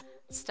myself.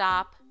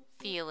 Stop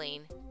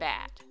feeling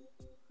bad.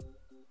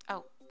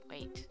 Oh,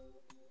 wait.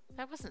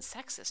 That wasn't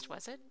sexist,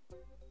 was it?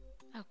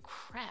 Oh,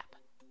 crap.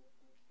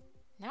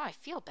 Now I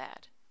feel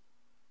bad.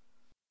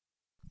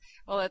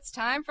 Well, it's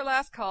time for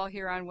last call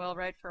here on Will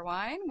Write for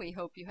Wine. We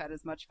hope you had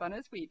as much fun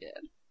as we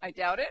did. I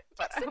doubt it,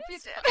 but I hope you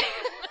did.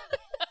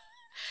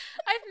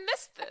 I've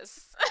missed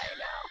this. I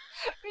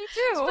know. Me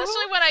too.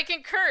 Especially when I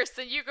can curse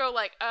and you go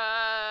like,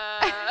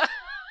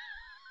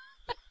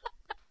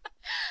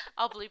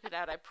 I'll bleep it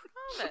out, I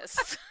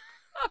promise.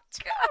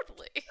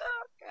 Totally.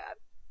 Oh, God.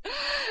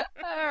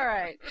 All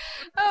right.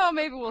 Oh,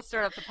 maybe we'll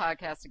start up the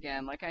podcast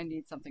again. Like, I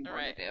need something more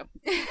to do.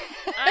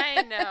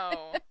 I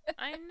know.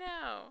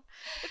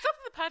 It's not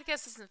that the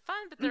podcast isn't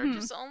fun, but there are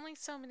just only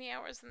so many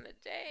hours in the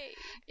day.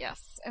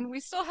 Yes, and we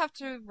still have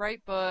to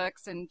write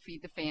books and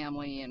feed the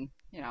family and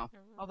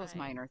all those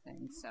minor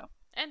things. So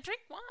And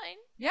drink wine.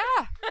 Yeah,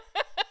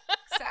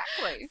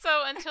 exactly.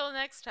 So until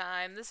next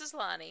time, this is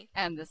Lonnie.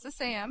 And this is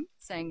Sam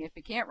saying if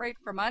you can't write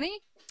for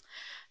money,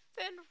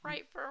 then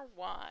write for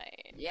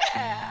wine.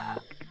 Yeah.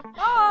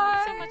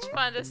 Bye. It's so much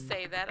fun to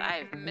say that.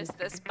 I've missed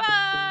this.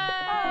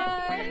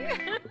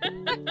 Bye.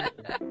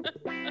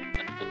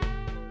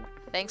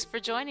 Thanks for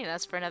joining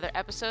us for another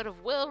episode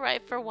of Will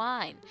Write for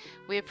Wine.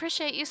 We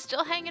appreciate you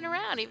still hanging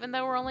around, even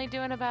though we're only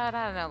doing about,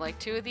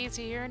 2 of these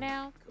a year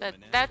now.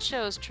 That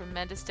shows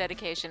tremendous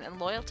dedication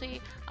and loyalty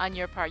on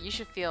your part. You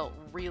should feel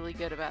really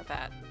good about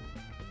that.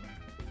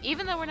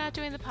 Even though we're not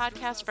doing the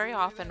podcast very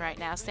often right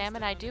now, Sam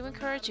and I do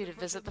encourage you to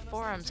visit the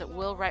forums at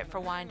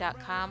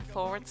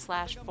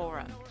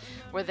willwriteforwine.com/forum.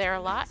 We're there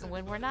a lot, and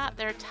when we're not,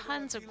 there are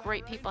tons of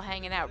great people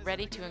hanging out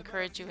ready to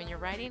encourage you in your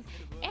writing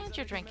and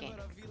your drinking.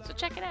 So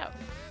check it out.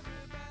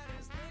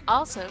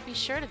 Also, be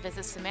sure to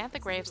visit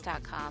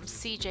SamanthaGraves.com,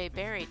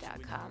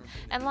 CJBerry.com,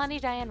 and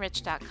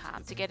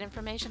LonnieDianeRich.com to get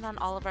information on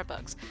all of our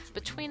books.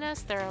 Between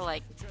us, there are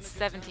like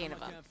 17 of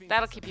them.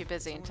 That'll keep you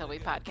busy until we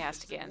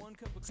podcast again.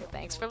 So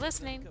thanks for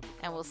listening,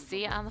 and we'll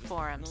see you on the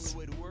forums.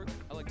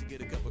 I like to get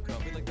a cup of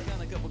coffee, like the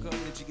kind of cup of coffee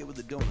that you get with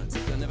the donuts.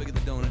 If I never get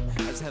the donut,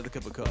 I just have the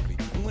cup of coffee.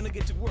 And when I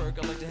get to work,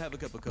 I like to have a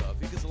cup of coffee,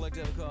 because I like to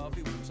have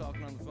coffee when I'm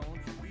talking on the phone.